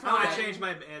other best one. I'm gonna change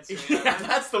my answer. Yeah,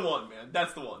 that's the one, man.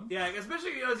 That's the one. Yeah,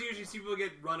 especially as you usually see people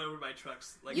get run over by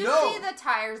trucks. You see the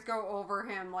tires go over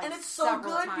him, and it's so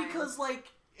good times. because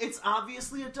it's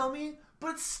obviously a dummy, but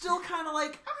it's still kind of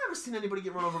I've never seen anybody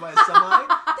get run over by a semi.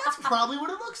 That's probably what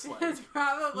it looks like. That's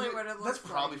probably what it looks like. That's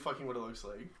probably fucking what it looks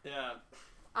like. Yeah.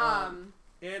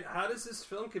 And how does this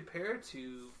film compare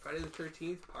to Friday the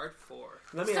 13th Part 4?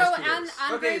 Let me ask you this.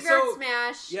 On Graveyard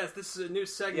Smash... Yes, this is a new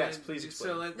segment. Yes, please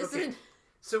explain.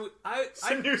 So, it's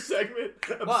a new segment,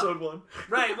 episode 1.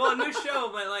 Right, well, a new show,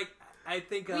 but I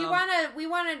think... we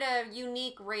wanted a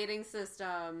unique rating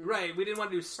system. Right, we didn't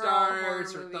want to do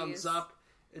stars or thumbs up.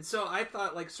 And so I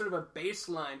thought, sort of a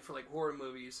baseline for, horror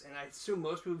movies, and I assume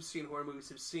most people who've seen horror movies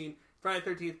have seen Friday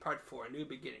the 13th Part 4, A New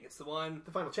Beginning. It's the one...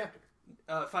 The final chapter.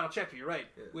 Final chapter, you're right.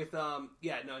 Yeah. With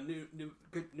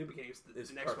New Beginning is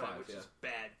the next one, which is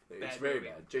bad. It's very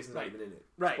bad. Jason's not even in it.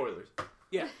 Right. Spoilers.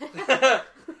 Yeah.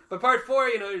 But Part 4,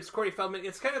 it's Corey Feldman.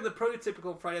 It's kind of the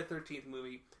prototypical Friday the 13th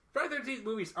movie. Friday the 13th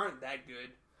movies aren't that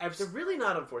good. They're really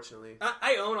not, unfortunately.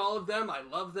 I own all of them. I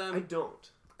love them. I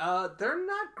don't. They're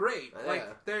not great.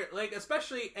 They're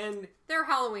especially and they're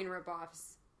Halloween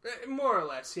ripoffs. More or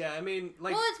less, yeah. I mean,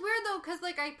 well, it's weird though because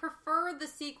I prefer the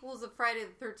sequels of Friday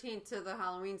the 13th to the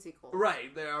Halloween sequels.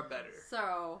 Right, they are better.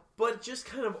 So, but just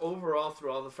kind of overall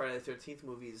through all the Friday the 13th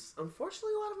movies,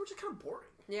 unfortunately, a lot of them are just kind of boring.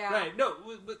 Yeah. Right. No,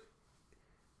 but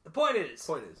the point is.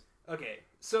 Okay,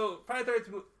 so Friday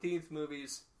the 13th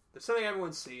movies. There's something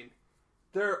everyone's seen.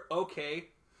 They're okay.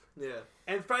 Yeah.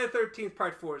 And Friday the 13th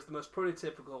Part 4 is the most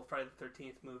prototypical Friday the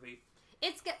 13th movie.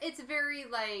 It's very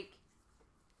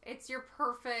It's your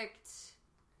perfect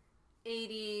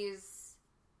 80s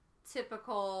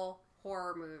typical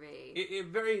horror movie. It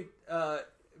very,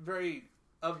 very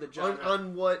of the genre.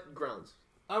 On what grounds?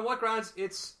 On what grounds?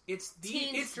 It's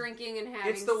teens drinking and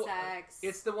having sex.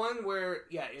 It's the one where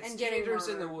it's teenagers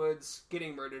in the woods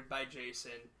getting murdered by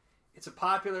Jason. It's a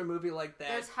popular movie like that.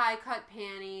 There's high cut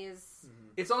panties.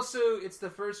 Mm-hmm. It's the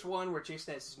first one where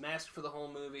Jason has his mask for the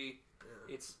whole movie.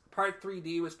 Yeah. It's part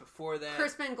 3D was before that.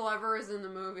 Crispin Glover is in the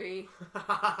movie.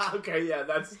 Okay, yeah,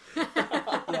 that's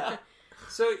yeah.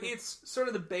 So it's sort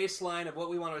of the baseline of what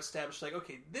we want to establish. Like,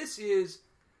 okay, this is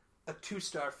a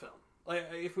 2-star film. Like,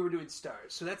 if we were doing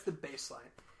stars. So that's the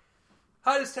baseline.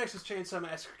 How does Texas Chainsaw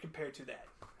Massacre compare to that?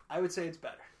 I would say it's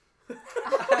better.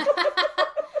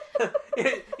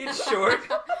 It's short.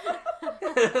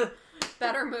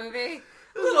 Better movie.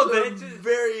 A little bit.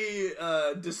 Very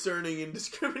discerning and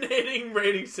discriminating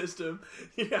rating system.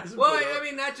 Well, I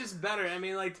mean, not just better. I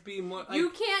mean, like, to be more... Like, you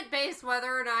can't base whether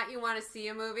or not you want to see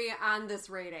a movie on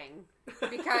this rating.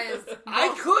 Because...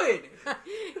 I could.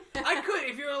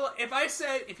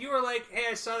 If you were like, hey,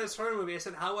 I saw this horror movie, I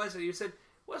said, how was it? You said,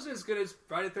 wasn't as good as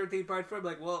Friday the 13th Part 4. I'm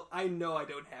like, well, I know I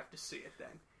don't have to see it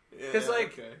then. Because,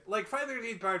 like Friday the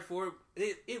 13th Part 4,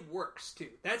 it works, too.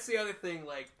 That's the other thing,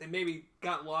 like, they maybe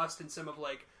got lost in some of,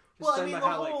 like... Well, I mean, the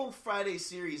whole Friday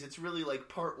series, it's really, like,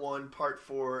 Part 1, Part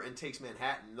 4, and Takes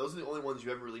Manhattan. Those are the only ones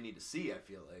you ever really need to see, I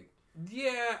feel like.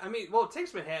 Yeah, I mean, well,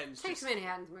 Takes Manhattan's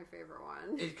Manhattan's my favorite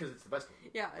one. Because it's the best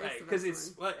one. Yeah, right, because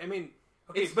it's... Well, I mean...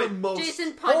 Okay, it's but most...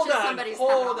 Jason punches somebody's head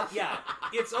off. Yeah,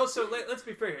 it's also... Let's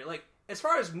be fair here. Like, as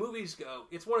far as movies go,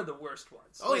 it's one of the worst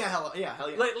ones. Oh, like, hell yeah.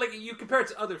 Like, you compare it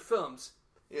to other films,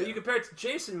 but you compare it to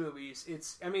Jason movies,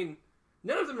 it's... I mean,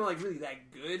 none of them are, like, really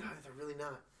that good. No, they're really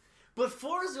not. But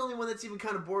 4 is the only one that's even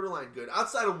kind of borderline good,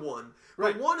 outside of 1.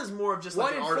 Right. But 1 is more of just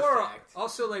like an 4, artifact.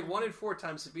 Also, like, 1 and 4,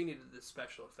 Tom Savini did the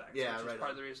special effects, yeah, which right is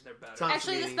part of the reason they're better. Tom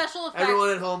Actually, Savini. the special effects... Everyone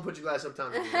at home, put your glass up,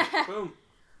 Tom Savini. Boom.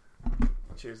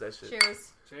 Cheers, that shit.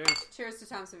 Cheers. Cheers. Cheers to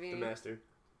Tom Savini. The master.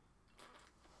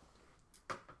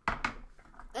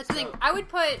 That's the thing. I would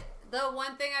put... The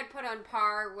one thing I'd put on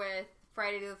par with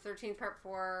Friday the 13th Part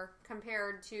 4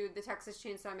 compared to the Texas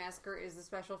Chainsaw Massacre is the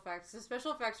special effects. The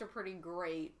special effects are pretty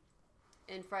great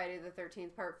in Friday the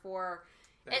 13th Part 4.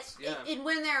 And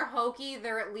when they're hokey,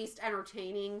 they're at least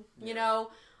entertaining, you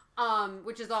know?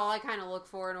 Which is all I kind of look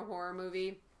for in a horror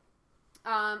movie.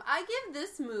 I give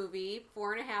this movie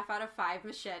 4.5 out of 5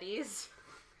 machetes.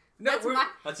 No,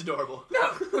 that's adorable.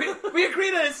 No, we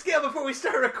agreed on a scale before we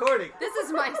started recording. This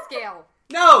is my scale.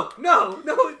 No.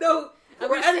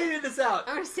 We're editing this out.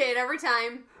 I'm going to say it every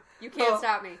time. You can't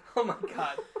stop me. Oh my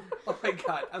god.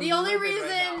 The only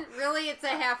reason, really, it's a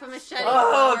half a machete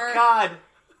God.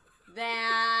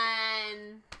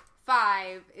 than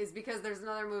 5 is because there's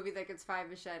another movie that gets 5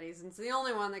 machetes, and it's the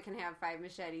only one that can have 5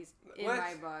 machetes in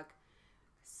my book.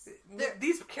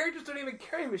 These characters don't even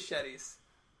carry machetes.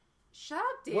 Shut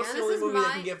up, Dan. What's the only movie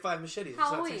that can get 5 machetes?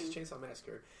 Halloween. It's not Texas Chainsaw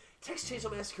Massacre. Texas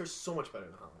Chainsaw Massacre is so much better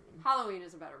than Halloween. Halloween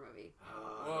is a better movie.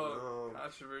 Whoa,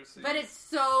 controversy. But it's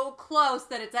so close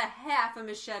that it's a half a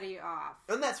machete off.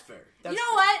 And that's fair. You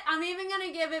know what? I'm even going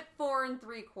to give it 4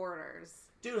 3/4.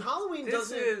 Dude, Halloween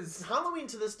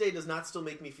to this day does not still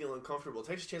make me feel uncomfortable.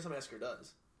 Texas Chainsaw Massacre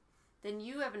does. Then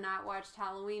you have not watched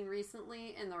Halloween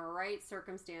recently in the right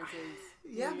circumstances.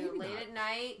 Yeah, maybe maybe late not. at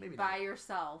night Maybe by not.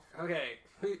 yourself. Okay,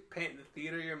 paint the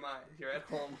theater of your mind. You're at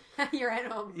home. You're at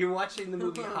home. You're watching the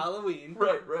movie Halloween.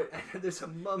 Right. And there's a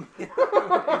mummy in the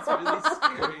room. It's really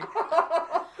scary.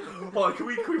 Hold on, can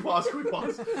we pause?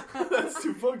 That's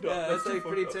too fucked up. Yeah, that's like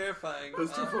pretty terrifying.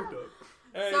 That's too fucked up.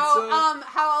 Right, So,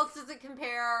 how else does it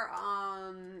compare?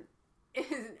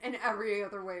 In every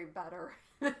other way, better.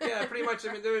 Yeah, pretty much.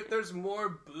 I mean, there's more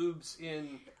boobs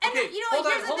in. And Okay,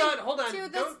 hold on. Too,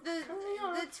 the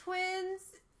twins.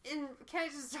 Can I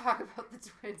just talk about the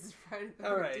twins in Friday the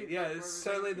 13th? All right, yeah, it's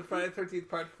certainly the Friday the 13th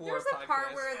Part 4 There's podcast. a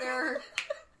part where they're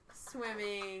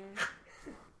swimming,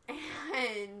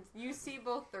 and you see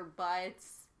both their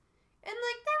butts, and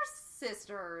like they're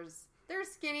sisters. They're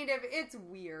skinny dip. It's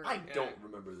weird. I don't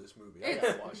remember this movie. I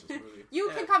gotta watch this movie. You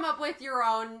can come up with your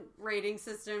own rating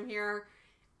system here.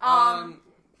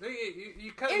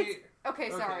 You cut me.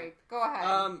 Okay, sorry. Go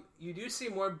ahead. You do see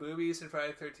more boobies in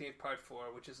Friday the 13th Part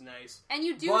 4, which is nice. And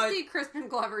you do see Crispin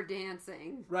Glover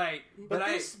dancing. Right. But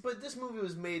this movie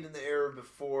was made in the era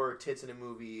before tits in a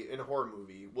horror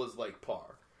movie was like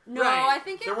par. No, right. I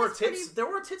think there were tits. There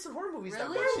were tits in horror movies.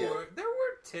 Really? That much. There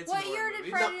were tits. What in year horror did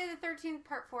movies. Friday the 13th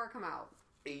Part 4 come out?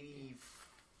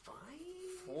 85?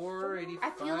 85? I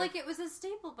feel like it was a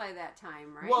staple by that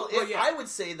time, right? Well, I would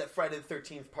say that Friday the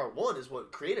 13th Part 1 is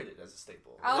what created it as a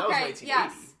staple. Okay, that was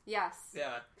 1980. yes.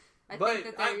 Yeah. I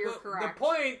think that you're correct. The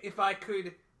point, if I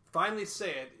could finally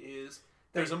say it, is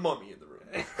there's a mummy in the room.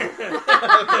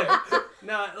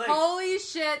 No, like, holy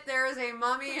shit! There is a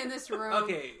mummy in this room.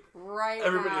 Okay, right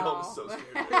Everybody now. at home is so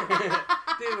scared.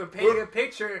 Dude, we're painting a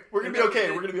picture. We're gonna be okay.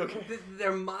 We're gonna be okay.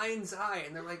 Their mind's eye,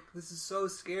 and they're like, "This is so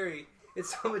scary."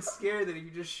 It's so much scarier that if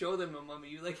you just show them a mummy,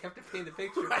 you like have to paint the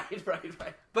picture. Right.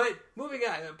 But moving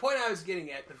on, the point I was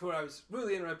getting at before I was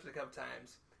really interrupted a couple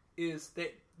times is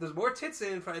that there's more tits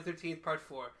in Friday the 13th Part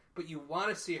 4, but you want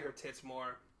to see her tits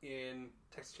more in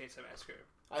Texas Chainsaw Massacre.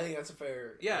 I think that's a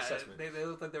fair assessment. They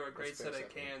looked like they were a great set of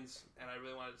cans, and I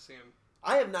really wanted to see them.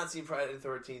 I have not seen Friday the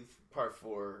 13th Part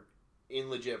 4 in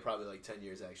legit probably like 10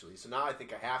 years actually. So now I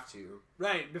think I have to.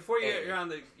 Right before you're on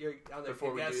the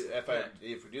before we do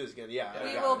if we do this again,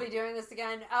 we will be doing this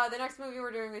again. The next movie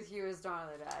we're doing with you is Dawn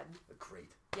of the Dead.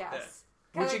 Great. Yes.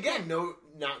 Yeah. Which again,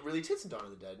 not really tits in Dawn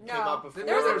of the Dead. No. Came out before.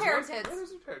 There was a pair of tits. Yeah,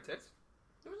 there's a pair of tits.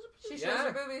 She shows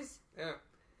her boobies. Yeah.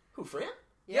 Who, Fran?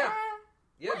 Yeah,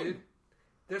 dude.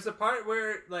 There's a part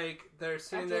where like they're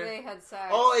sitting after there. they had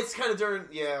sex. Oh, it's kind of during.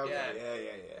 Yeah.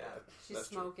 She's that's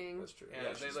smoking. True. That's true.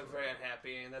 Yeah, they look very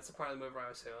unhappy, and that's the part of the movie where I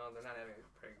was saying, "Oh, they're not having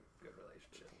a very good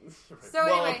relationship." So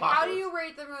anyway, how do you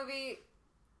rate the movie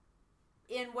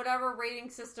in whatever rating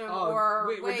system or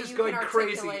way you can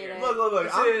articulate it? Look.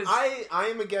 I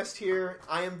am a guest here.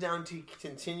 I am down to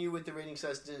continue with the rating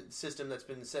system that's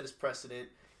been set as precedent.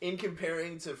 In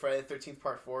comparing to Friday the 13th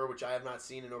Part 4, which I have not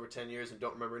seen in over 10 years and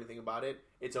don't remember anything about it,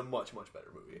 it's a much, much better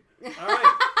movie. All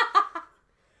right.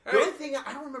 The only thing,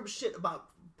 I don't remember shit about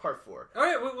Part 4. All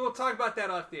right, we'll talk about that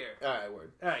off the air. All right,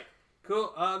 word. All right,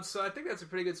 cool. So I think that's a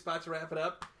pretty good spot to wrap it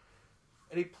up.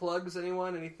 Any plugs,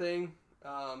 anyone, anything?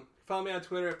 Follow me on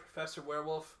Twitter at Professor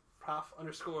Werewolf,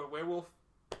 Prof_Werewolf.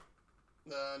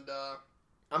 And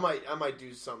I might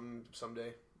do something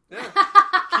someday. Yeah.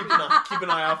 Keep an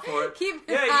eye out for it. Keep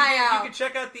an eye out. You can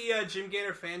check out the Jim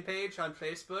Gator fan page on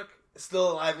Facebook.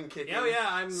 Still alive and kicking. Oh yeah,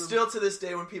 I'm still to this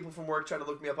day when people from work try to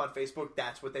look me up on Facebook,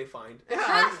 that's what they find.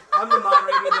 Yeah, I'm the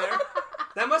moderator there.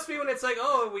 That must be when it's like,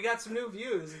 oh, we got some new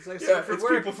views. It's like, yeah, it's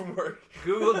people from work.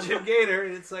 Google Jim Gator,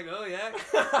 and it's like, oh yeah,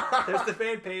 there's the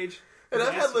fan page. And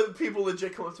I've had people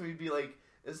legit come up to me and be like,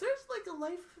 is there like a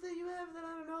life that you have that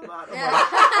I don't know about?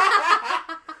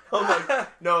 I'm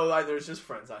like, no, there's just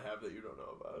friends I have that you don't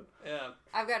know about. Yeah.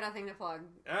 I've got nothing to plug.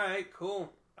 All right,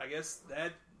 cool. I guess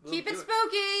that... Keep it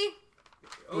spooky!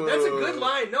 Oh, that's a good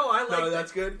line. No, I like that. No,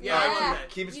 that's good? Yeah, I like that.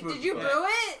 Keep it spooky. Did you boo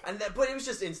it? But it was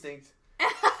just instinct.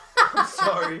 I'm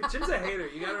sorry. Jim's a hater.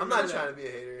 You gotta remember I'm not that. trying to be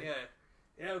a hater. Yeah.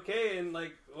 Yeah, okay, and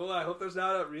like, well, I hope there's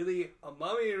not a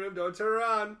mummy in your room. Don't turn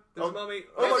around. There's a mummy.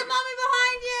 There's a mummy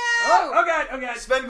behind you! Oh, God. Sven